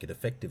to fake it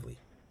effectively.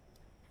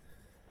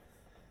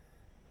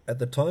 At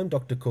the time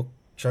Dr. Cook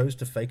chose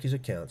to fake his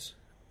accounts,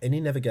 any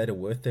navigator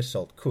worth their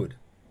salt could,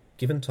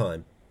 given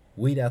time,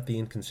 weed out the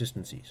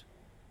inconsistencies.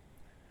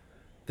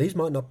 These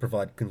might not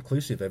provide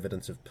conclusive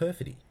evidence of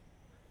perfidy,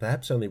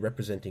 perhaps only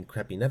representing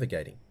crappy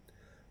navigating,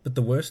 but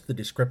the worse the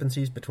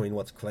discrepancies between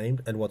what's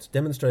claimed and what's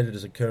demonstrated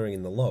as occurring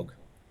in the log,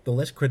 the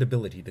less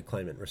credibility the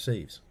claimant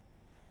receives.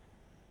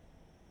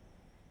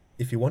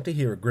 If you want to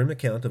hear a grim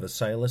account of a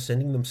sailor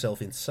sending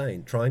themselves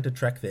insane trying to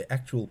track their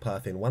actual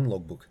path in one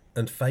logbook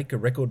and fake a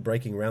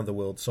record-breaking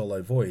round-the-world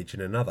solo voyage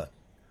in another,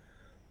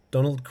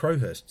 Donald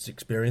Crowhurst's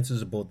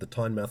experiences aboard the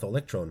Tynemouth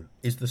Electron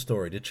is the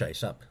story to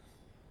chase up.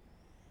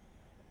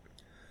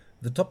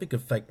 The topic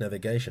of fake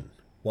navigation,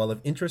 while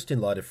of interest in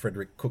light of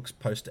Frederick Cook's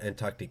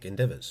post-Antarctic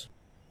endeavours,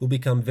 will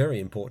become very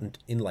important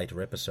in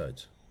later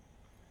episodes.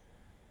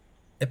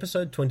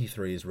 Episode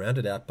 23 is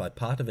rounded out by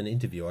part of an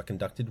interview I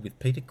conducted with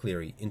Peter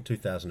Cleary in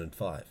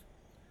 2005.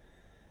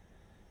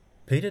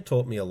 Peter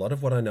taught me a lot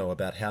of what I know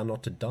about how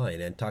not to die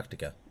in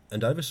Antarctica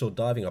and oversaw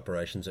diving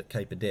operations at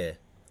Cape Adare,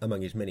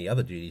 among his many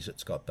other duties at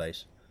Scott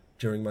Base,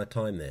 during my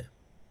time there.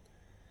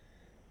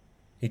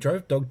 He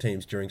drove dog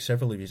teams during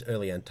several of his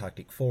early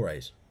Antarctic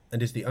forays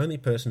and is the only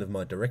person of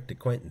my direct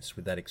acquaintance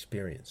with that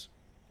experience.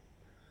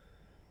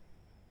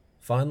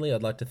 Finally,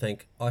 I'd like to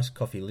thank Ice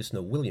Coffee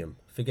listener William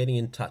for getting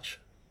in touch.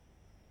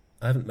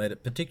 I haven't made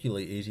it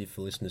particularly easy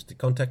for listeners to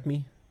contact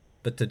me,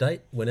 but to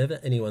date, whenever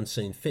anyone's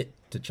seen fit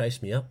to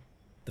chase me up,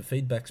 the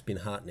feedback's been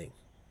heartening.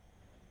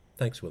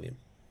 Thanks, William.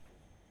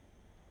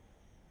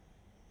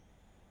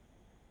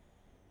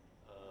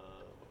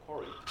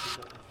 Macquarie is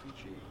up in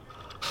Fiji.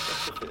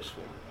 That's the first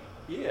one.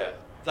 Yeah,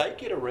 they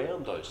get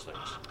around those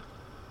things.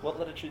 What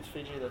latitude's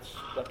Fiji? That's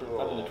up in the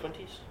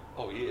 20s?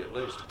 Oh, yeah, at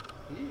least.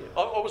 Yeah.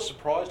 I was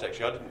surprised,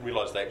 actually. I didn't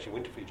realise they actually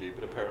went to Fiji,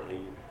 but apparently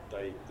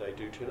they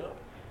do turn up.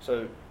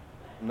 So,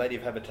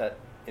 native habitat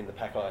in the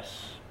pack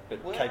ice,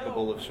 but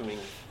capable of swimming.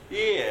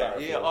 Yeah.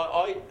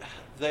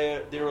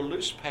 They're a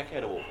loose pack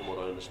animal, from what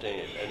I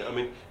understand, and I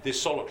mean they're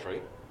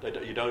solitary.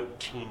 You don't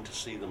tend to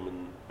see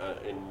them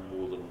in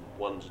more than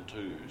ones and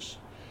twos,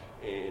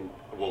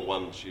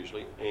 ones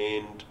usually,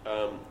 and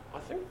I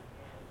think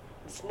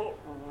it's not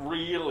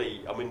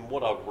really. I mean,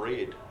 what I've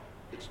read,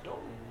 it's not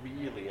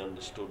really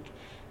understood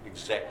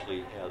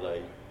exactly how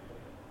they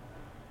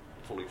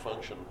fully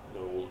function,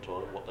 all the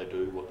time, what they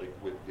do,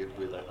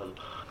 where they hunt.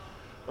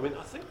 I mean,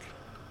 I think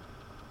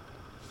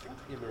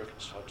the American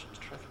Subsistence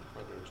tracking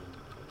programs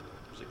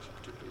was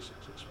particularly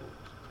successful.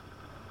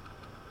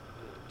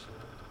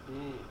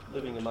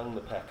 Living among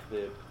the pack,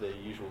 their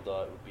usual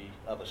diet would be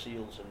other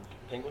seals and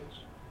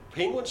penguins?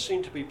 Penguins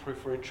seem to be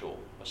preferential,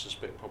 I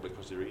suspect, probably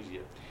because they're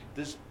easier.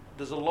 There's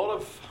a lot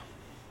of,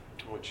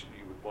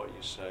 what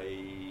you say,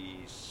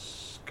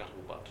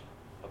 scuttlebutt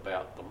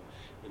about them,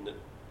 in that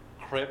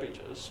crab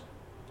eaters,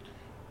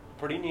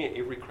 pretty near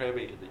every crab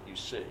eater that you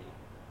see,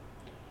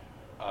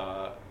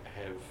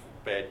 have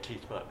bad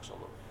teeth marks on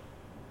them.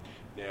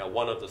 Now,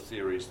 one of the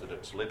theories that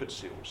it's leopard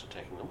seals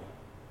attacking them,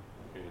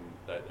 and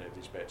they have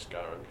this bad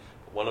scarring.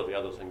 one of the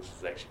other things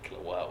is actually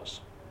killer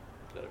whales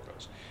that it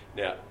grows.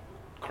 Now,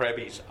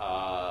 crabbies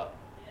are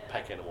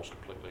pack animals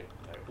completely.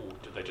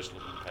 They just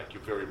live in the pack. You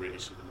very rarely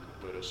see them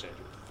in McMurdo Sound.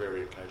 You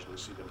very occasionally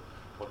see them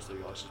once the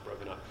ice is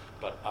broken up.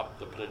 But up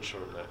the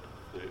peninsula and that,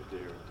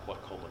 they're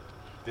quite common.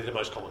 They're the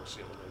most common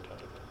seal in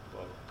Antarctica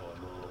by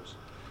miles.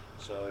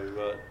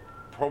 So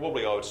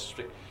probably I would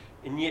suspect,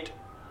 and yet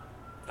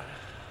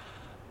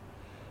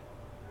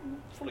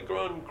fully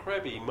grown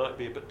crabby might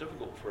be a bit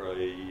difficult for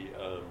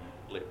a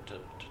lep to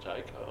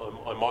take.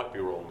 I might be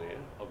wrong there.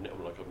 I've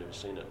never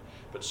seen it,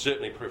 but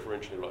certainly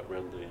preferentially, like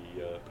around the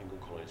penguin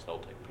colonies, they'll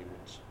take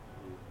penguins.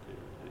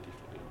 They're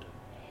definitely into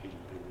eating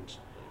penguins.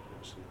 They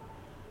obviously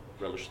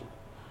relish them.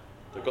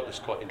 They've got this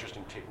quite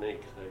interesting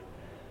technique.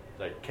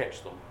 They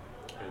catch them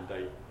and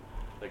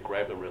they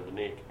grab them around the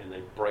neck and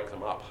they break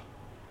them up.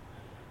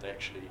 They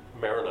actually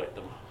marinate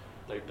them.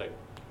 They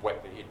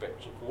whack their head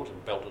backwards and forwards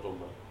and belt it on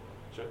the,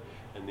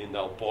 and then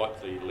they'll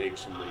bite the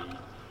legs and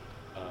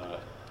the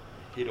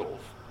head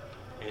off,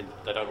 and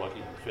they don't like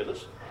eating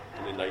feathers,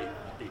 and then they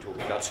eat all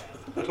the guts.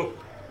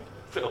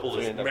 All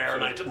this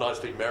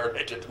nicely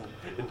marinated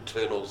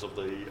internals of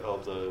the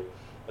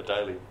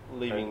Adelie,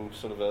 leaving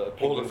sort of a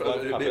penguin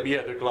glove puppet.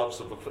 Yeah, the gloves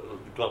of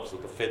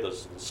the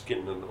feathers and the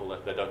skin and all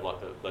that. They don't like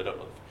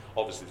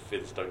obviously the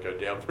feathers don't go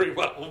down very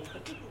well,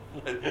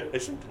 but they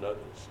seem to know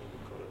this.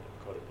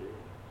 Quite a deal.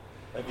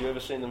 Have you ever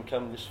seen them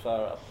come this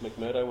far up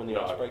McMurdo when the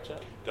ice breaks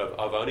out? No,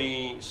 I've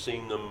only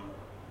seen them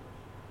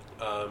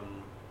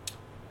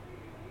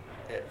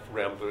at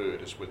Round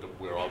Bird is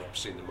where I've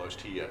seen them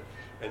most here.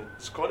 And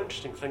it's quite an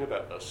interesting thing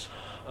about this.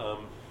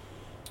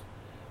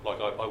 Like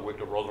I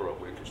worked at Rothera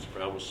where Christopher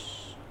Brown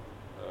was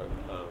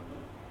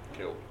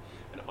killed,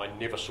 and I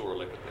never saw a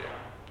leopard there.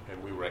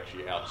 And we were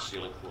actually out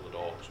sealing for the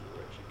dogs. We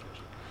were actually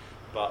catching,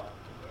 but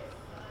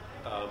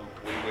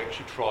we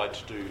actually tried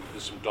to do.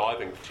 There's some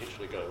diving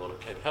potentially going on at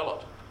Cape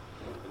Hallett,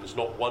 and there's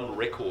not one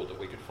record that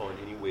we could find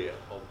anywhere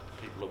of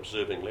people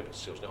observing leopard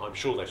seals. Now I'm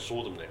sure they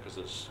saw them there because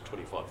there's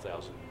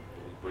 25,000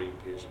 breeding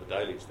pairs of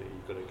Adelies there.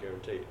 You've got to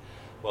guarantee.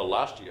 Well,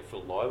 last year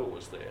Phil Liver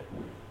was there,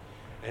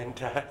 and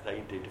they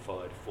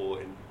identified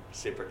 4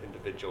 separate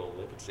individual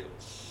leopard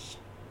seals.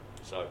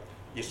 So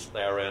yes,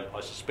 they are around.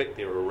 I suspect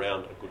they're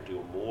around a good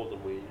deal more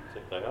than we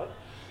think they are,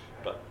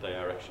 but they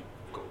are actually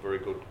got very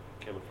good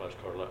camouflage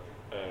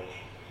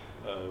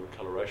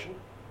coloration,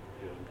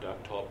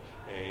 dark top,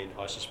 and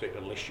I suspect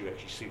unless you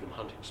actually see them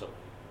hunting something,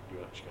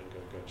 you're actually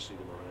going to go see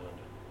them around.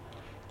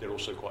 They're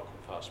also quite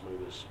fast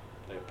movers.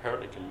 They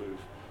apparently can move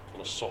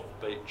on a soft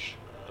beach,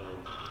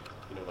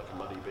 like a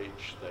muddy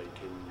beach. They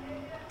can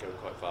go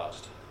quite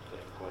fast. They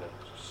have quite a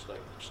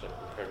snake.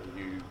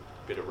 Apparently you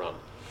better run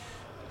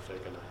if they're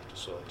going to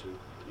decide to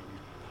eat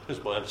you,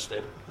 is my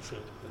understanding.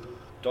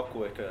 Dock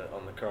worker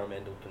on the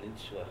Coromandel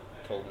Peninsula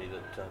told me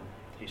that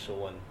he saw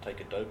one take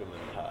a Doberman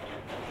apart.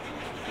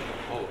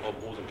 Oh,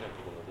 I'm more than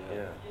capable of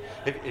that.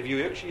 Yeah. Have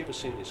you actually ever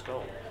seen their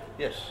skull?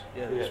 Yes.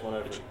 Yeah. There's one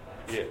over.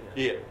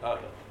 Yeah.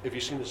 Have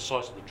you seen the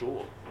size of the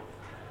jaw?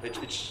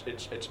 It's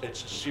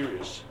a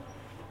serious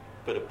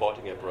bit of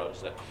biting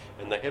apparatus that,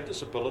 and they have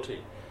this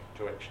ability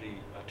to actually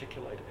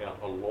articulate out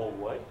a long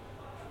way.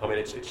 I mean,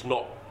 it's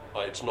not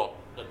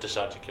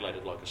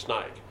disarticulated like a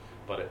snake,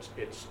 but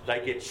they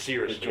get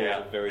seriously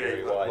out very,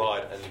 very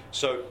wide. And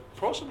so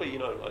possibly,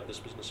 like this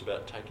business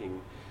about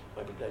taking,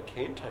 maybe they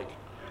can take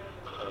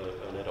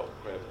an adult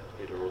crab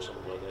eater or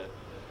something like that,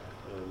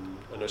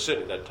 and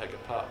certainly they'd take a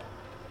pup.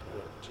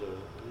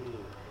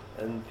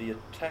 And the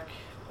attack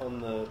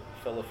on the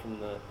fella from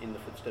In the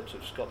Footsteps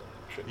of Scott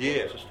trip.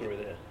 Yeah. What's the story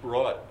there?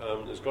 Right.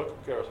 There's a guy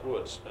called Gareth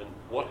Woods, and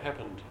what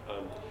happened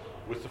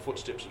with the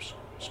Footsteps of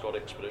Scott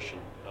expedition,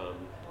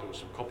 there were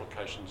some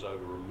complications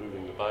over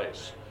removing the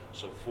base,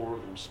 so 4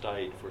 of them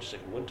stayed for a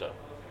second winter.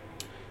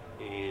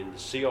 And the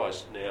sea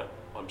ice, now,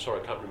 I'm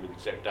sorry, I can't remember the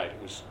exact date,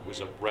 it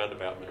was around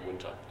about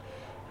midwinter,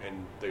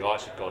 and the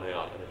ice had gone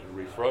out and it had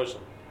refrozen,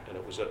 and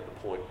it was at the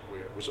point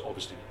where it was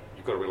obviously,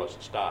 you've got to realise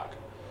it's dark.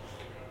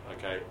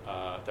 Okay,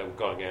 they were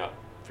going out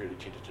fairly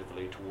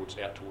tentatively towards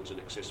an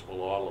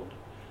accessible island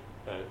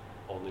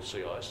on the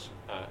sea ice,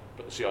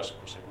 but the sea ice of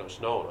course had no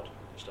snow on it at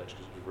the stage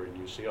because it was very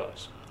new sea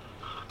ice,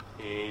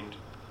 and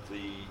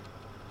the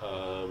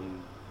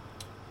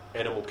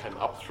animal came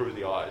up through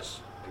the ice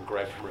and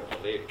grabbed him around the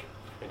leg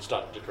and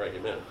started to drag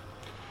him in,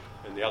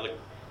 and the other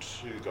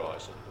 2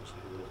 guys, I think it was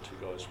the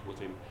 2 guys with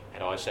him,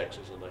 had ice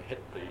axes and they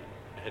hit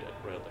it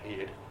around the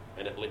head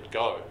and it let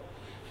go.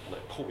 And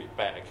they pulled it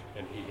back,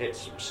 and he had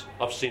some.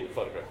 I've seen the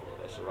photograph of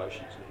the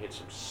lacerations, and he had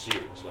some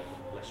serious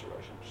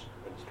lacerations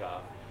in his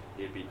calf.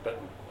 He had been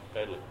bitten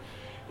badly.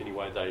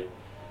 Anyway, they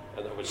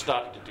were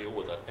starting to deal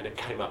with it, and it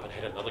came up and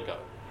had another go,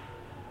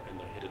 and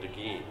they hit it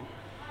again,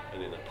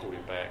 and then they pulled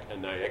him back,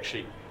 and they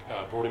actually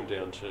brought him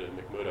down to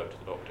McMurdo to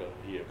the doctor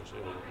here because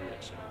he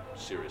had some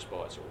serious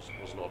bites.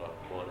 It was not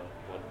a minor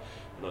one,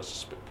 and I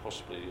suspect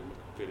possibly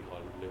a fairly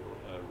high level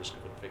risk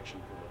of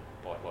infection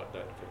from a bite like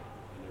that.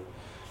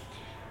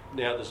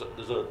 Now, there's a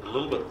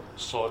little bit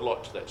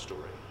sidelight to that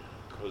story,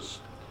 because,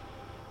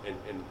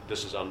 and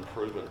this is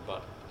unproven,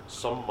 but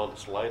some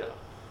months later,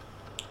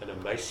 an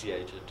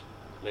emaciated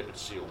leopard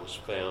seal was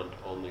found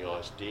on the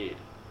ice dead.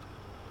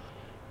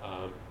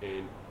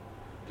 And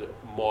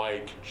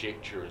my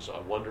conjecture is I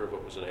wonder if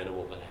it was an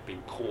animal that had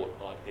been caught.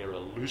 Like they're a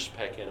loose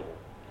pack animal.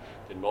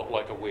 They're not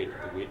like a wed.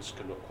 The weds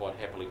can quite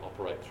happily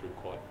operate through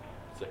quite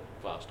thick,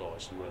 vast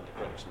ice and around the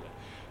cracks and that.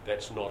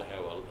 That's not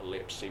how a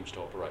lep seems to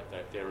operate.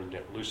 They're in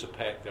that looser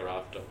pack. They're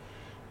after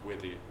where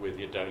the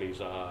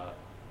adelies are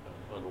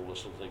and all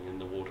this sort of thing in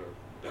the water.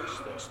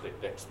 That's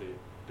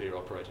their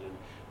operating. And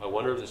I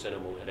wonder if this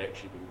animal had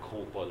actually been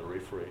caught by the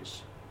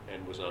referees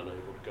and was unable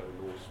to go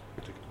north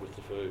with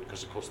the food,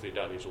 because of course the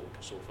adelies all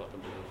piss off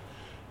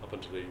up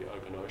into the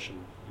open ocean,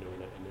 and in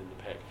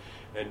the pack.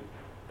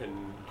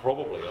 And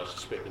probably, I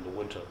suspect, in the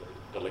winter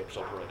the leps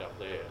operate up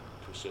there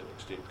to a certain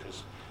extent,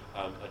 because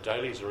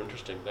adelies are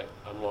interesting. That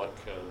unlike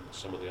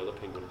some of the other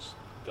penguins,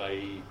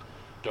 they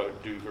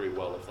don't do very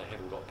well if they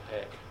haven't got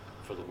pack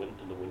in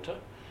the winter,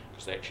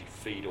 because they actually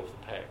feed off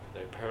the pack.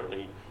 They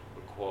apparently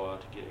require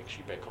to get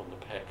actually back on the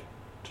pack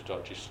to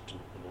digest and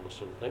all this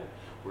sort of thing,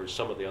 whereas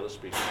some of the other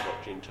species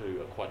like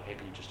Gentoo are quite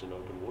happy just in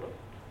open water.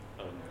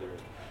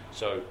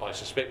 So I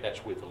suspect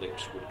that's where the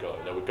leps would go.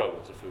 They would go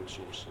with the food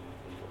source and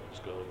what was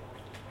going.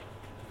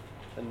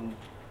 And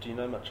do you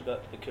know much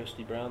about the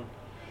Kirsty Brown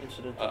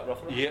incident at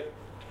Rothera? Yeah,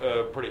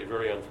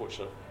 very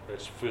unfortunate.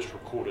 It's the first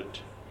recorded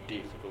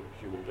death of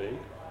a human being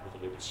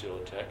with a leopard seal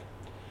attack.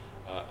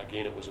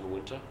 Again, it was in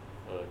winter,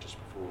 just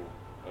before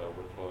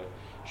Whitfly.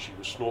 She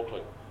was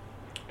snorkeling,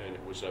 and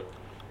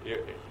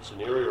it's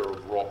an area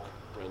of rock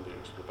around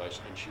the base,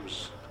 and she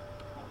was,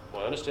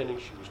 my understanding,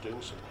 she was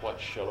doing some quite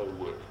shallow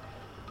work.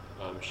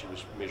 She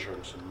was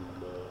measuring some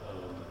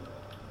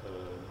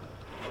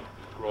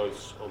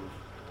growths on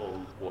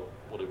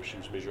whatever she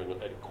was measuring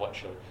at quite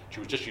shallow. She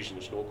was just using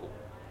a snorkel.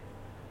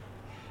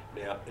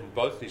 Now, in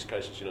both these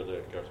cases,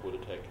 the Gareth Wood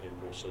attack and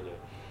also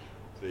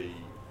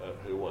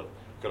her one,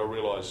 you've got to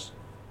realise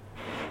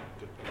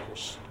that, of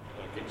course,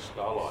 against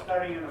starlight,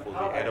 for the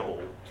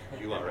animal,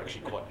 you are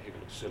actually quite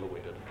heavily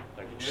silhouetted.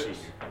 They can see you.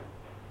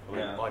 I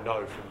mean, I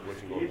know from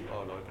working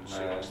on open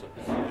seals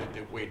that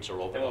the weds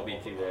are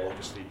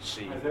obviously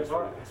seen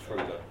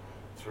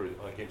through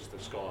against the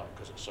sky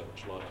because it's so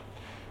much lighter.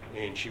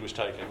 And she was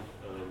taken.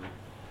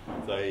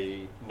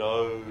 They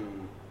know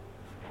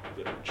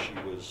that she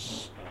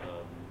was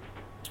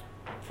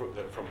from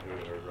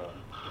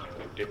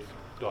her depth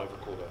dive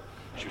recorder.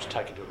 She was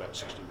taken to about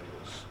 60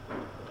 metres,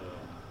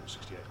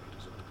 68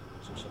 metres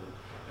or something,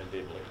 and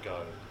then let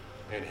go,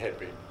 and had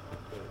been.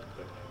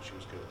 She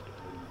was killed.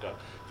 And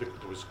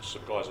there was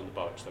some guys on the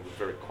boats. They were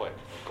very quick.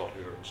 Got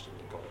her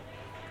instantly.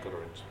 Got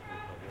her instantly.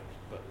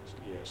 But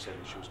yeah,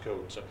 sadly she was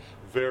killed. So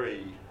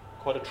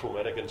quite a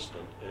traumatic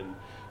incident. And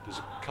there's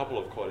a couple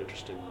of quite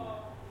interesting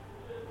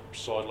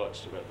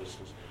sidelights about this.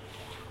 There's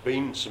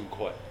been some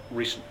quite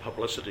recent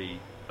publicity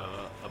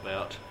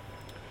about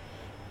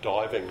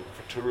diving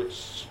for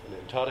tourists in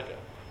Antarctica.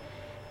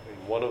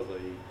 And one of the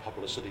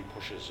publicity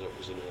pushes that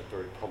was in a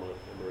very prominent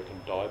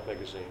American dive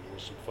magazine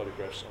was some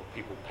photographs of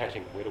people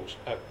patting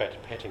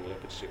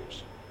leopard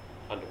seals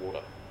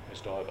underwater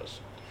as divers,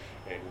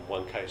 and in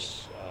one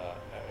case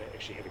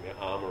actually having their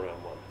arm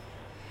around one.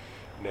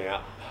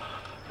 Now,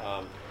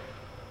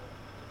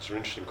 it's an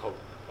interesting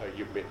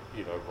you've met,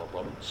 Rob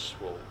Roberts.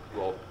 Well,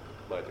 Rob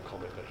made the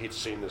comment that he'd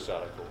seen this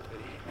article.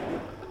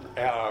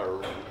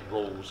 Our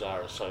rules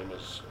are the same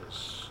as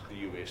the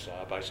US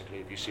are. Basically,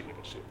 if you see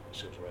leopard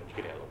seals around, you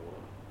get out of the water.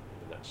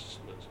 And that's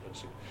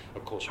it.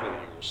 Of course, whether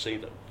you will see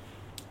them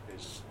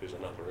is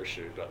another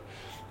issue.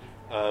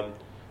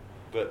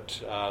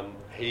 But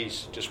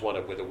he's just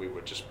wondered whether we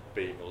were just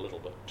being a little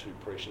bit too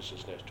precious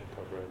as national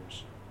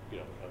programs,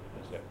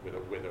 whether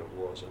it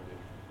was, and then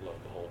lo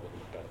and behold,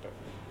 about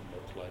a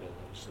month later,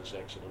 there was this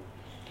accident.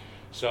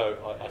 So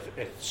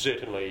it's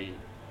certainly,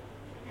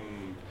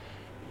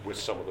 with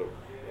some of the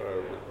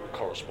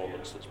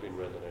correspondence that's been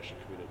around the national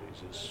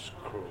communities, is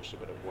caused a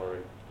bit of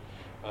worry.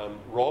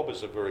 Rob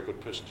is a very good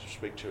person to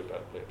speak to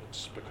about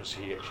leopards because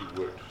he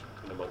actually worked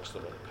in amongst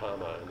them at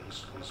Palma, and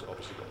he's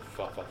obviously got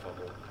far more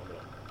coming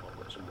up. I've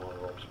got some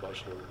minor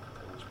observational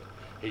things, but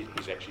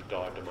he's actually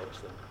dived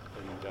amongst them,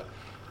 and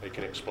he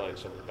can explain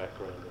some of the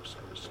background of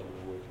some of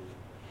the working.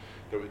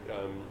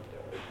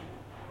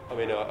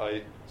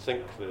 I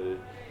think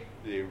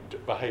the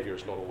behaviour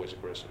is not always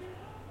aggressive.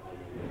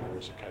 There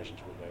is occasions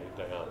when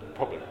they aren't.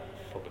 Probably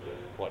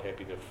they're quite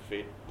happy they're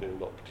fed. They're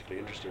not particularly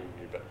interested in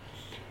you,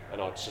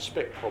 and I'd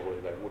suspect probably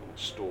they wouldn't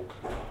stalk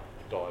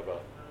a diver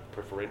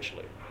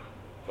preferentially.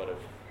 But if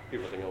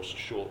everything else is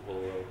short, well,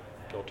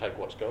 they'll take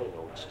what's going. I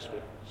would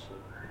suspect. So.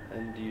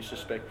 And do you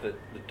suspect that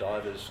the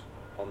divers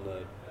on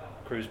the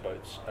cruise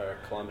boats are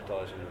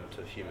acclimatising them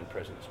to human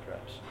presence,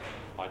 perhaps?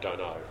 I don't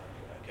know.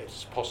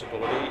 It's a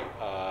possibility.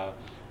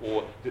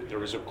 Or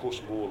there is, of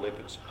course, more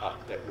leopards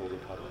up that northern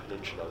part of the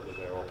peninsula that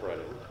they're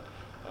operating.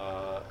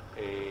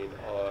 And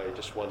I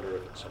just wonder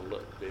if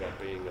they're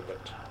being a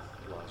bit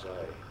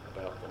blasé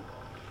about them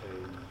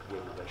and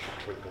whether they should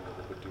treat them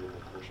with a good deal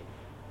of caution.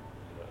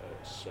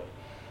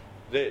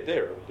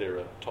 They're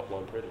a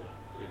top-line predator.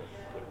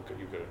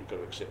 You've got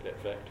to accept that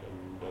fact,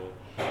 and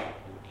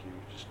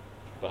just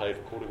behave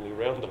accordingly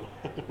around them.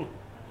 And,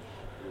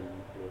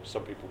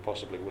 some people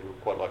possibly would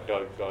quite like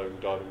going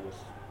diving with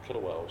killer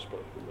whales, but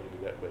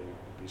maybe that may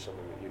be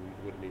something that you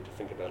would need to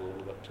think about a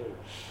little bit too.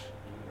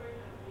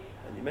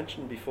 And you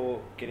mentioned before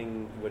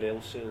getting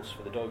Weddell seals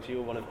for the dogs. You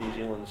were one of New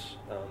Zealand's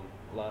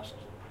last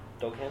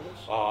dog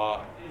handlers?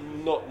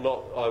 Not.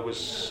 I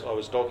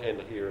was dog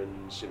handler here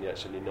in 78,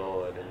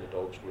 79, and the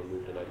dogs were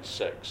moved in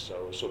 86, so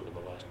I was sort of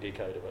in the last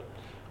decade of it.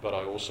 But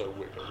I also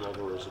worked at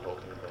Rover as a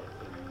dog handler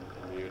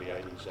in the early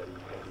 80s,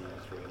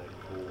 83 and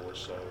 84,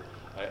 so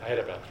I had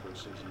about 3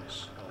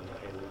 seasons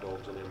handling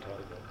dogs in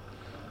Antarctica.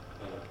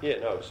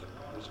 It was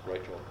a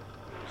great job.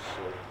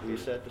 Were you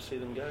sad to see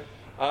them go?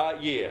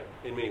 Yeah,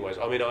 in many ways.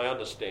 I mean, I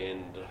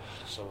understand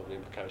some of the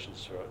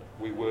implications for it.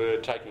 We were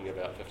taking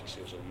about 50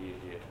 seals a year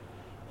here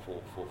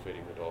for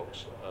feeding the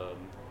dogs,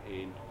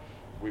 and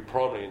we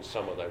primarily in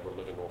summer they were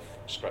living off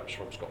scraps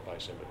from Scott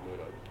Base and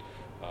McMurdo.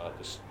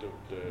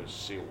 The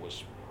seal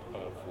was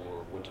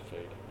for winter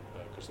feed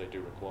because they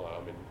do require.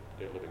 I mean,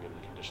 they're living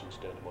in conditions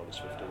down to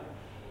 -15.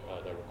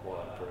 They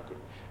require very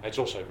good. And it's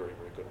also very,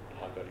 very good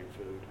high value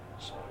food.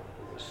 So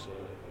it was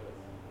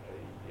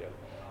a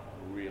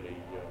really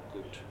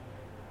good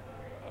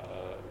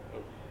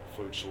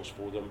food source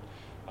for them.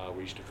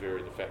 We used to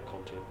vary the fat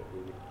content that we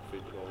would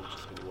feed the dogs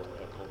depending on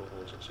how cold it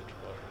was, etc.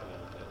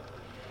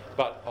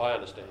 But I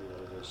understand,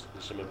 there's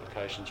some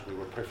implications. We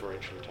were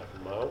preferentially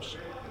taking males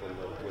from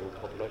the Weddell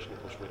population.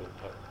 Of course, Weddell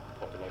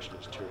population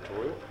is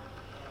territorial,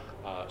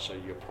 so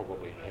you're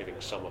probably having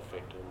some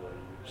effect on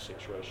the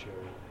sex ratio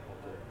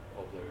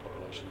of the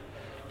population.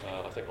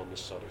 I think on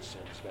this side it's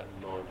about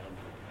 900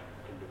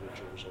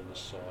 individuals on this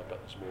side, but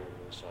there's more on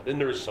the other side. And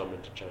there is some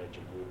interchange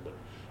and movement,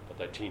 but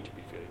they tend to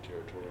be fairly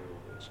territorial.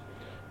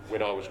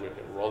 When I was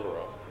working at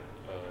Rongoa,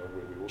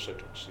 where we also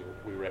took seal,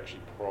 we were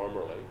actually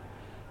primarily,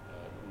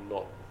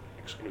 not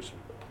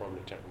exclusively, but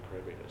primarily tackling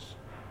crab eaters.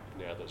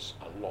 Now there's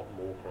a lot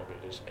more crab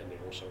eaters, and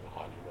they're also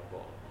highly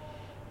mobile.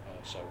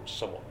 So it was a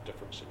somewhat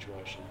different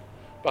situation.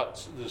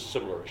 But there's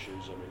similar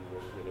issues. I mean,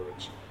 whether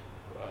it's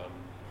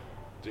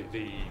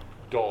the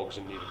dogs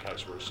in either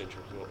case were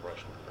essential to the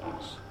operation of the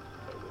base.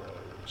 They were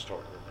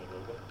historical and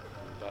longer,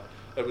 but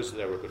they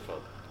were good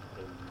fun,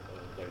 and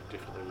they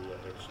definitely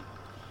had some.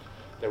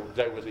 They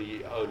were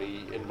the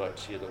only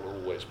inmates here that were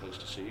always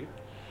pleased to see you,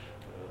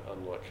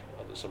 unlike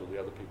some of the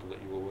other people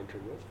that you were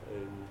wintering with,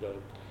 and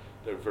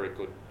they were very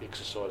good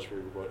exercise for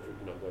everybody.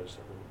 Those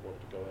that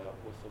wanted to go out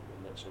with them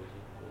and that sort of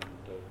thing,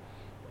 and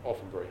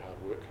often very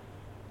hard work.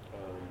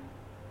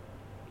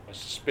 I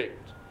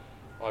suspect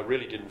I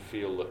really didn't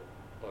feel that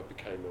I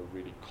became a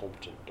really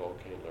competent dog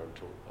handler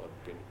until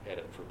I'd been at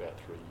it for about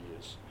 3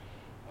 years.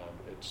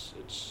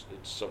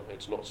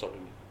 It's not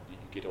something that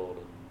you get on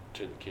and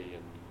turn the key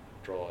and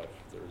drive.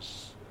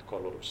 There's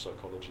quite a lot of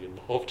psychology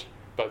involved,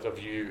 both of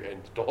you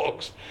and the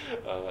dogs,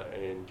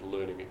 and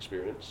learning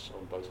experience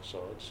on both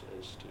sides.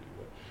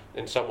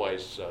 In some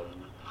ways,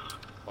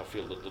 I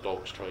feel that the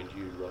dogs trained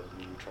you rather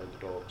than you trained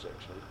the dogs.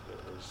 Actually, there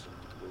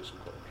was some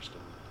quite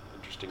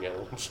interesting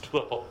elements to the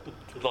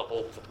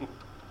whole thing.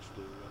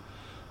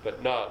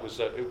 But no, it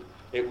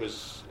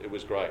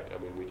was great. I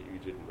mean, you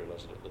didn't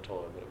realise it at the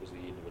time, but it was the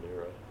end of an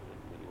era in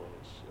many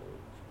ways.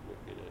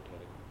 In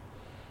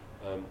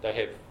Antarctica, they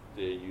have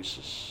their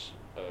uses,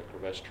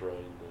 crevasse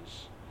terrain.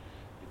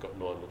 You've got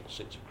 9 little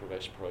sets of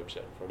crevasse probes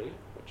out in front of you,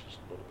 which is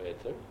not a bad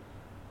thing.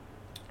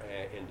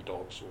 And the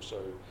dogs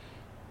also,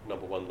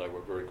 number one, they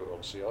were very good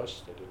on sea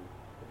ice. They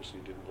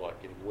obviously didn't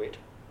like getting wet,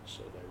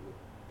 so they would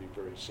be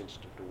very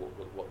sensitive to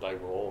what they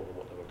were on and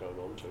what they were going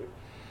on to.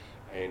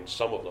 And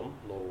some of them,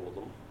 not all of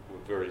them,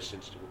 were very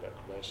sensitive about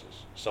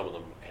crevasses. Some of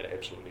them had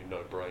absolutely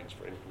no brains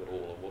for anything at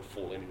all and would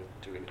fall into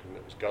anything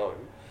that was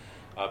going.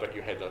 But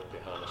you had their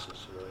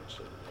harnesses around,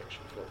 so they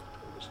actually felt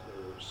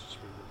they were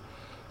suspended.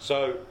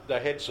 So they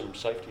had some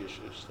safety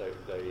issues. They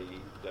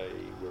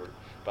were,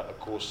 but of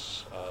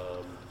course,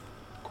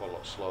 quite a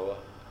lot slower.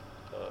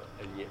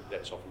 And yet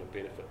that's often a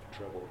benefit for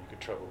travel. You could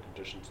travel in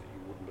conditions that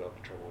you wouldn't be able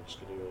to travel in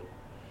Skidoo,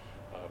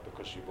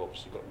 because you've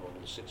obviously got 9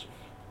 little sets of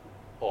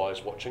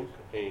eyes watching,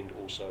 and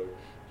also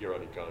you're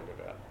only going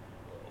about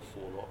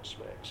 4 knots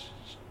max,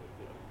 so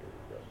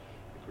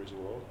you're cruising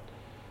along.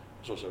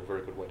 It's also a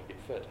very good way to get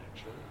fit,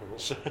 actually.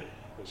 It's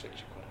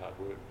actually quite hard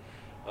work.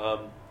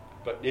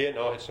 But yeah,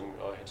 no, I had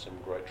some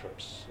great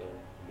trips.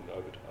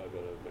 Over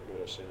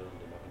McMurdo Sound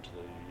and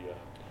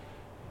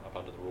up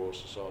under the Royal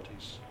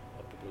Societies,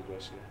 up the Blue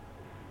Glacier,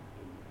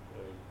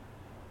 and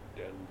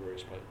down in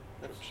various places.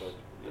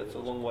 That's a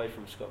long way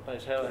from Scott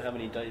Base. How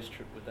many days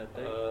trip would that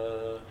be?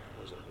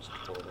 Was it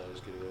 4 days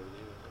getting over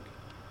there, I think.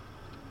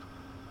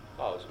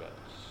 It was about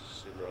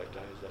 7 or 8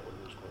 days. That one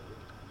was quite good.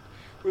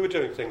 We were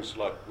doing things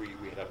like we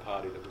had a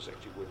party that was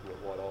actually working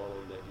at White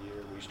Island that year,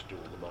 and we used to do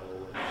all the mail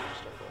runs and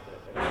stuff like that.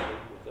 Actually,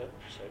 with that,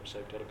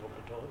 saved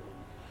helicopter time,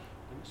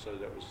 and so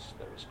that was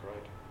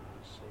great.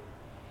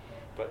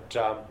 But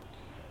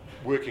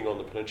working on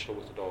the peninsula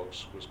with the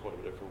dogs was quite a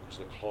bit different because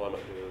the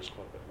climate there is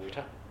quite a bit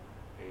wetter,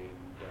 and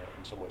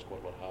in some ways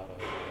quite a lot harder.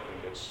 I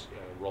think that's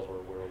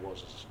Rothera, where I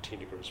was, is 10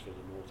 degrees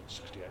further north, it's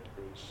 68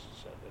 degrees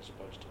as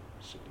opposed to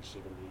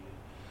 77 here.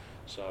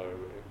 So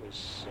it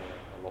was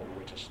a lot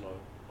wetter snow,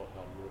 a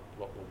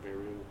lot more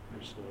burial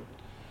snow,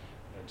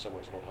 and in some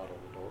ways a lot harder on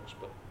the dogs.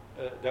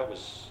 But that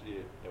was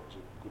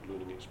a good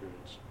learning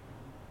experience.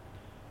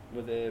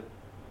 Were there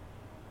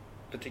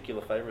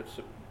particular favourites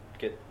that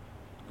get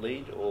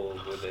lead, or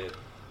were there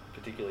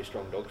particularly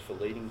strong dogs for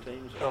leading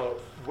teams? Well,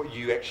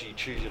 you actually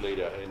choose your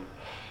leader, and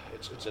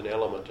it's an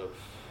element of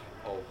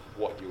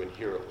what you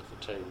inherit with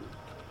the team.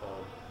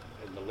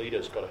 And the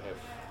leader's got to have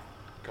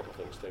a couple of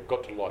things. They've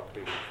got to like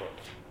being in front.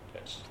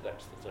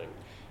 That's the thing.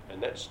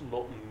 And that's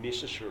not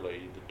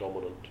necessarily the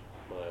dominant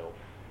male.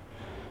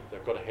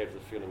 They've got to have the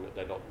feeling that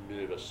they're not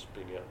nervous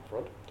being out in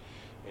front.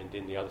 And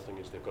then the other thing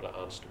is they've got to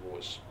answer to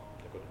voice.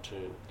 They've got to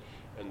turn.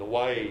 And the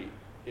way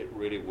it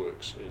really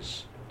works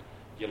is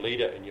your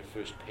leader and your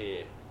first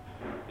pair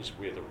is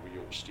where the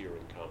real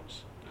steering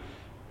comes.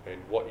 And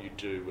what you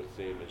do with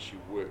them is you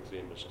work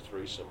them as a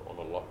threesome on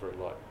a very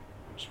light,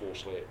 small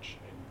sledge,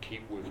 and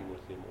keep working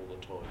with them all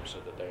the time so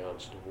that they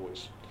answer to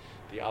voice.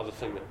 The other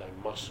thing that they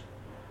must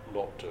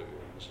not do,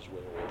 and this is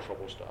where all the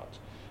trouble starts,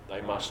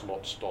 they must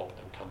not stop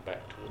and come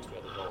back towards the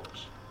other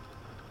dogs,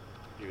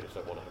 even if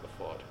they want to have a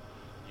fight.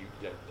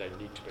 They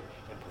need to be,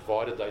 and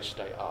provided they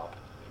stay up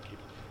and keep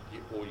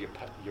all your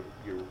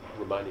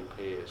remaining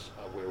pairs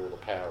are where all the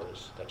power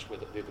is. That's where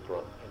they're the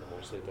grunt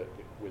animals.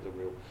 Where the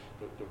real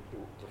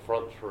the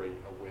front three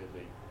are where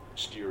the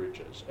steerage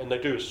is, and they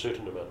do a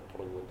certain amount of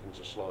pulling when things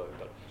are slow,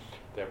 but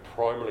they're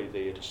primarily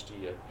there to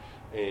steer.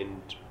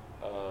 And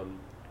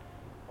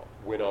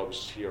when I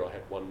was here, I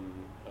had one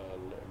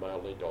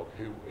male lead dog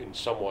who, in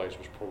some ways,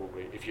 was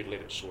probably, if you'd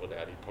let it sort it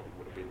out, he probably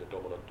would have been the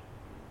dominant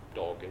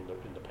dog in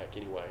the pack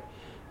anyway.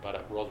 But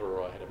at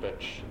Rothera, I had a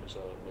bitch as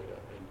a leader,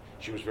 and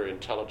she was very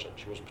intelligent.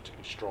 She wasn't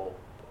particularly strong,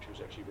 but she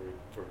was actually very,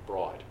 very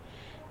bright.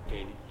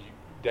 And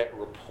that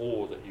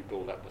rapport that you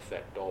build up with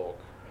that dog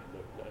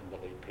and the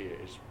lead pair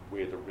is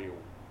where the real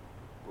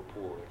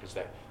rapport, because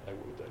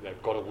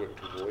they've got to work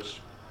to voice.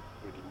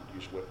 We didn't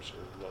use whips or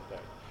anything like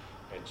that,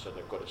 and so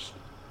they've got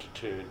to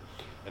turn,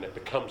 and it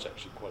becomes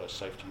actually quite a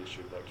safety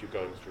issue. Like you're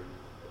going through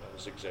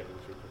zigzagging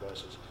through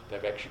crevasses,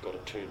 they've actually got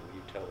to turn when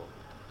you tell them.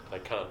 They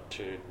can't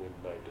turn when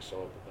they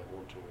decide that they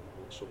want to, and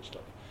all that sort of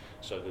stuff.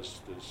 So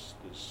there's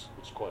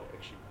quite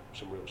actually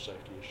some real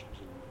safety issues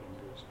in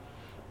girls.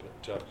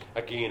 But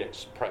again,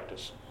 it's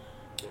practice.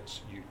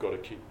 You've got to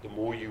keep. The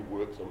more you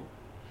work them,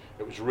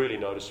 it was really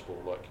noticeable.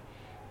 Like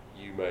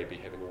you may be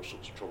having all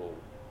sorts of trouble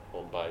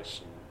on base,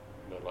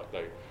 and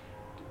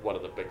one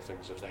of the big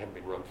things, if they haven't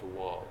been run for a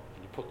while,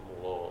 and you put them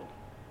all on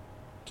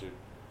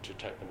to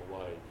take them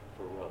away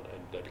for a run,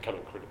 and they become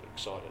incredibly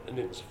excited, and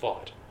then there's a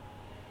fight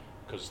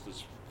because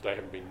they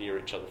haven't been near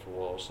each other for a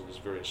while, so there's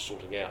various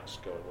sorting outs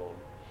going on,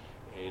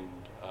 and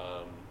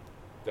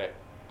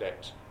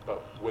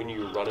but when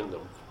you're running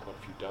them for quite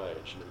a few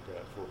days, go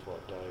out 4 or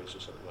 5 days or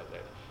something like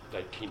that,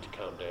 they tend to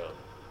calm down,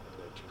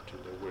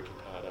 and they're working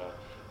harder,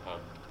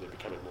 they're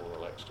becoming more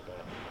relaxed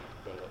about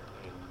it,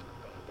 and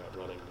about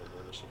running and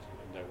all this sort of thing,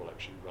 and they will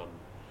actually run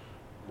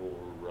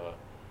more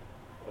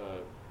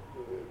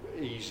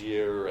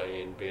easier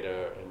and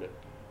better, and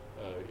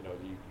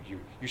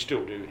you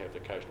still do have the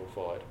occasional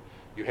fight.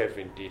 You have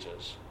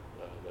vendettas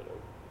that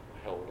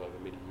are held over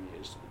many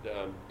years.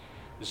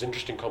 There's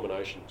interesting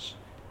combinations.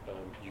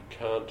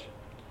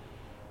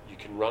 You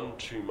can run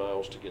 2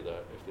 males together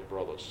if they're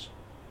brothers,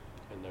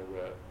 and they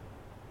were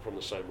from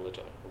the same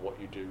litter. And what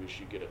you do is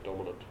you get a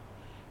dominant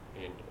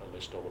and a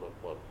less dominant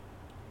one,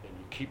 and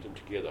you keep them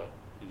together,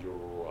 and you're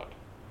all right.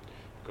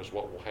 Because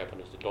what will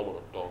happen is the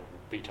dominant dog will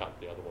beat up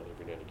the other one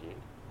every now and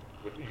again,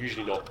 but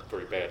usually not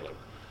very badly,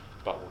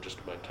 but will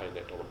just maintain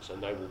that dominance,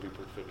 and they will be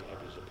perfectly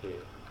happy as a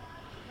pair.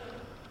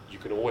 You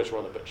can always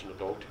run a bitch and a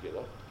dog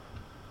together,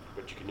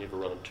 but you can never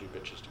run 2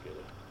 bitches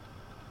together,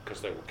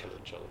 because they will kill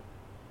each other.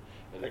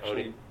 And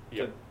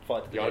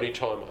the only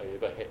time I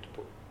ever had to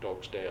put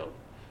dogs down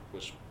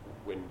was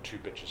when 2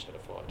 bitches had a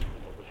fight.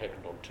 It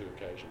happened on 2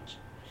 occasions,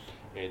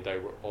 and they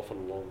were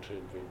often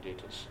long-term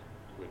vendettas,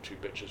 where 2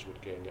 bitches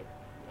would gang up,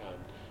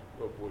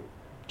 would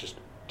just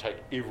take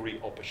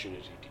every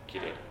opportunity to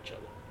get at each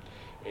other.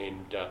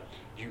 And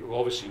you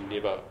obviously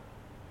never,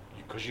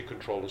 because you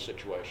control the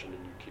situation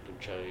and you keep them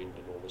chained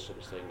and all this sort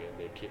of thing, and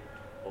they're kept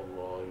on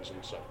lines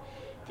and stuff,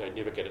 they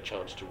never get a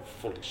chance to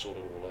fully sort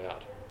it all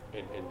out.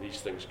 And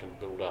these things can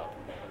build up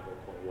over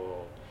quite a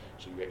while,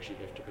 so you actually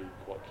have to be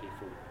quite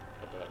careful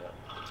about that.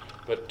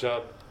 But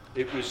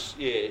it was,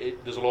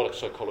 there's a lot of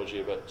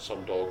psychology about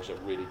some dogs are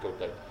really good.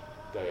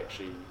 They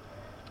actually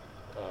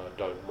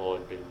don't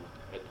mind being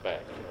at the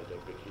back, they're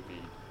big,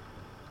 heavy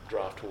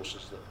draft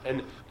horses.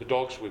 And the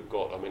dogs we've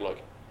got,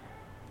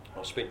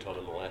 I've spent time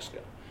in Alaska,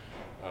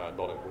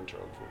 not in winter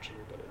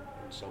unfortunately, but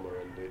in summer,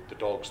 and the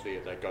dogs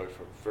there, they go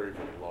from very,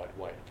 very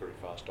lightweight, very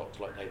fast dogs.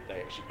 Like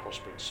they actually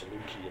crossbred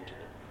Saluki into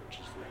them, which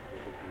is the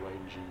big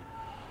rangy,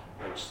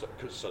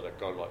 so they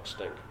go like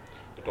stink.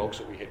 The dogs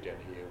that we had down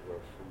here were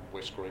from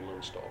West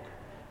Greenland stock,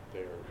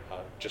 they're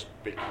just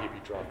big, heavy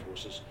draft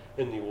horses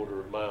in the order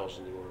of males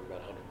in the order of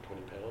about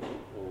 120 pounds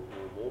or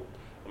more.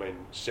 I mean,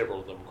 several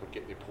of them could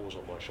get their paws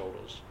on my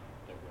shoulders.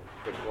 They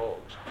were big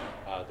dogs.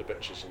 The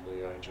bitches in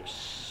the range of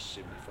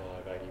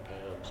 75, 80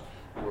 pounds,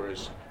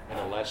 whereas in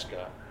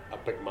Alaska, a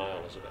big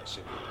male is about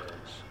 70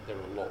 pounds. They're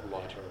a lot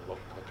lighter, a lot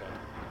quicker,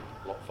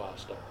 a lot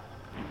faster.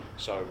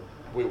 So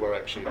we were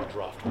actually the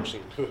draft horse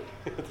end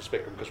of the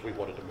spectrum because we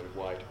wanted to move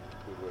weight.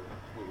 We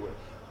were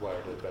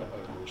worried about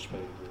overall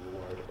speed. We were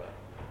worried about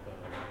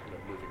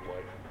moving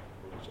weight.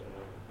 It was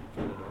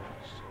fairly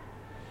nice.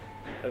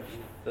 Have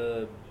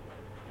the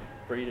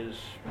breeders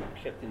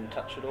kept in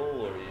touch at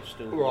all, or are you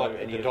still right?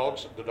 And the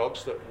dogs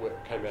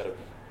that came out of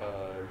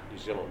New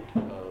Zealand.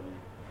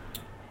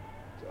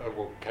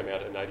 Came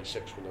out in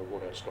 '86 when they were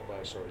brought out of Scott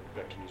Bay,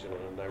 back to New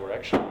Zealand, and they were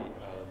actually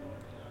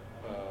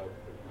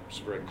it's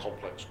very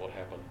complex what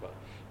happened, but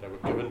they were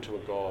given to a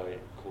guy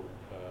called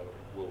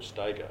Will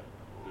Stager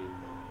in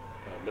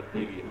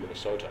Elliott,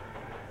 Minnesota,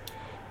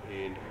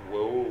 and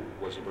Will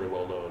was a very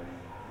well-known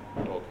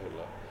dog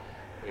handler,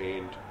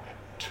 and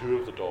two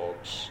of the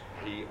dogs,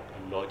 he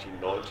in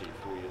 1990,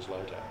 4 years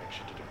later,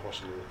 actually did a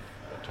crossing of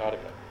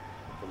Antarctica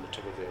from the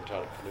tip of the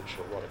Antarctic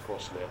Peninsula right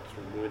across and out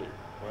through Murnie.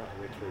 Right,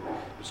 went through.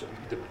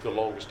 It was the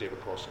longest ever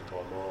crossing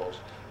by miles,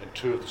 and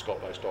two of the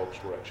Scott-based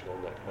dogs were actually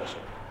on that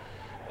crossing.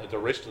 The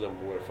rest of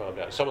them were farmed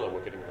out. Some of them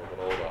were getting a little bit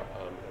older,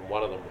 and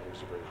one of them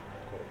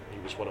he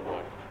was one of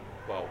my.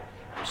 Well,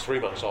 he was 3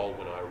 months old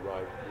when I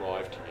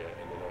arrived here,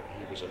 and then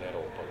he was an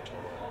adult by the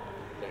time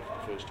I left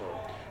the first time.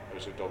 There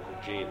was a dog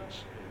called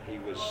Jens, and he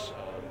was.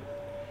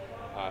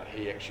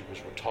 He actually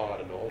was retired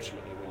and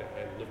ultimately went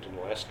and lived in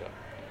Alaska.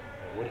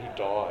 And when he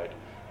died,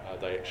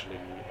 they actually.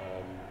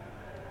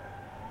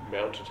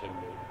 Mounted him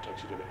in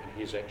taxidermy, and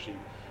he's actually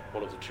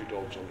one of the two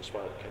dogs on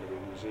display at the Canterbury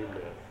Museum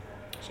now.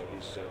 So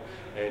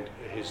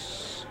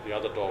he's the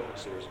other dog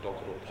that's there is a dog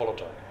called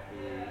Apollodoc,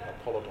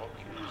 Apollodoc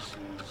is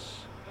his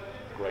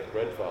great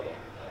grandfather.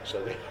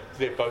 So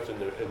they're both in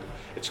the.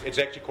 It's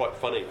actually quite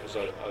funny because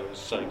I was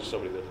saying to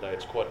somebody the other day,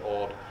 it's quite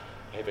odd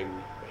having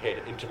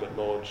had intimate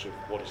knowledge of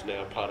what is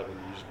now part of a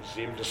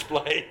museum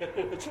display.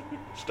 It's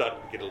starting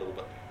to get a little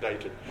bit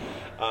dated.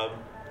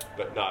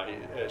 But no,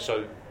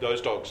 so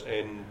those dogs,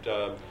 and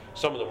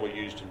some of them were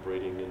used in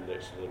breeding and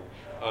that sort of thing.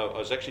 I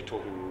was actually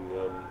talking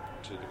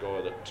to the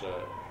guy that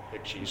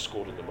actually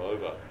escorted them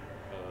over,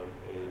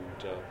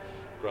 and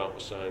Grant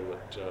was saying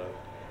that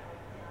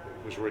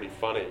it was really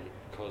funny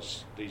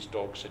because these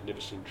dogs had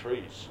never seen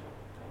trees,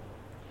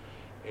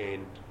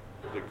 and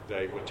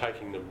they were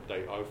taking them,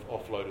 they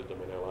offloaded them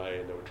in LA,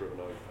 and they were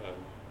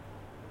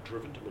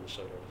driven to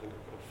Minnesota, I think,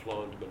 or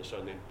flown to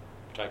Minnesota and then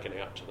taken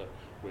out to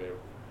where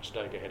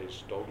Stager had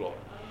his dog life,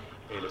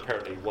 and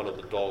apparently one of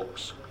the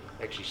dogs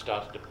actually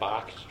started to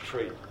bark at a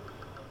tree,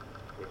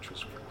 which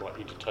was quite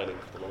entertaining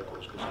for the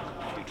locals because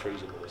there's a few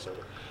trees in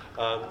Minnesota,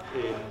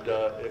 and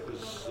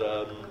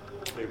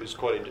it was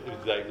quite.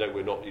 They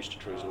were not used to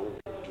trees at all.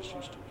 They were just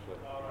used to.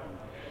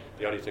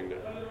 The only thing that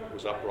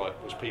was upright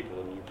was people,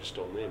 and you pissed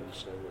on them.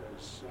 So it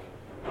was.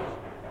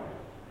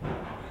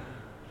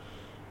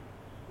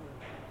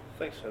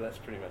 Thanks, so that's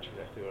pretty much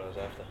exactly what I was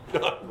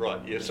after.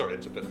 Right, yeah, sorry,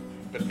 it's a bit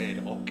ad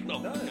hoc.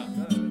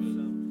 No.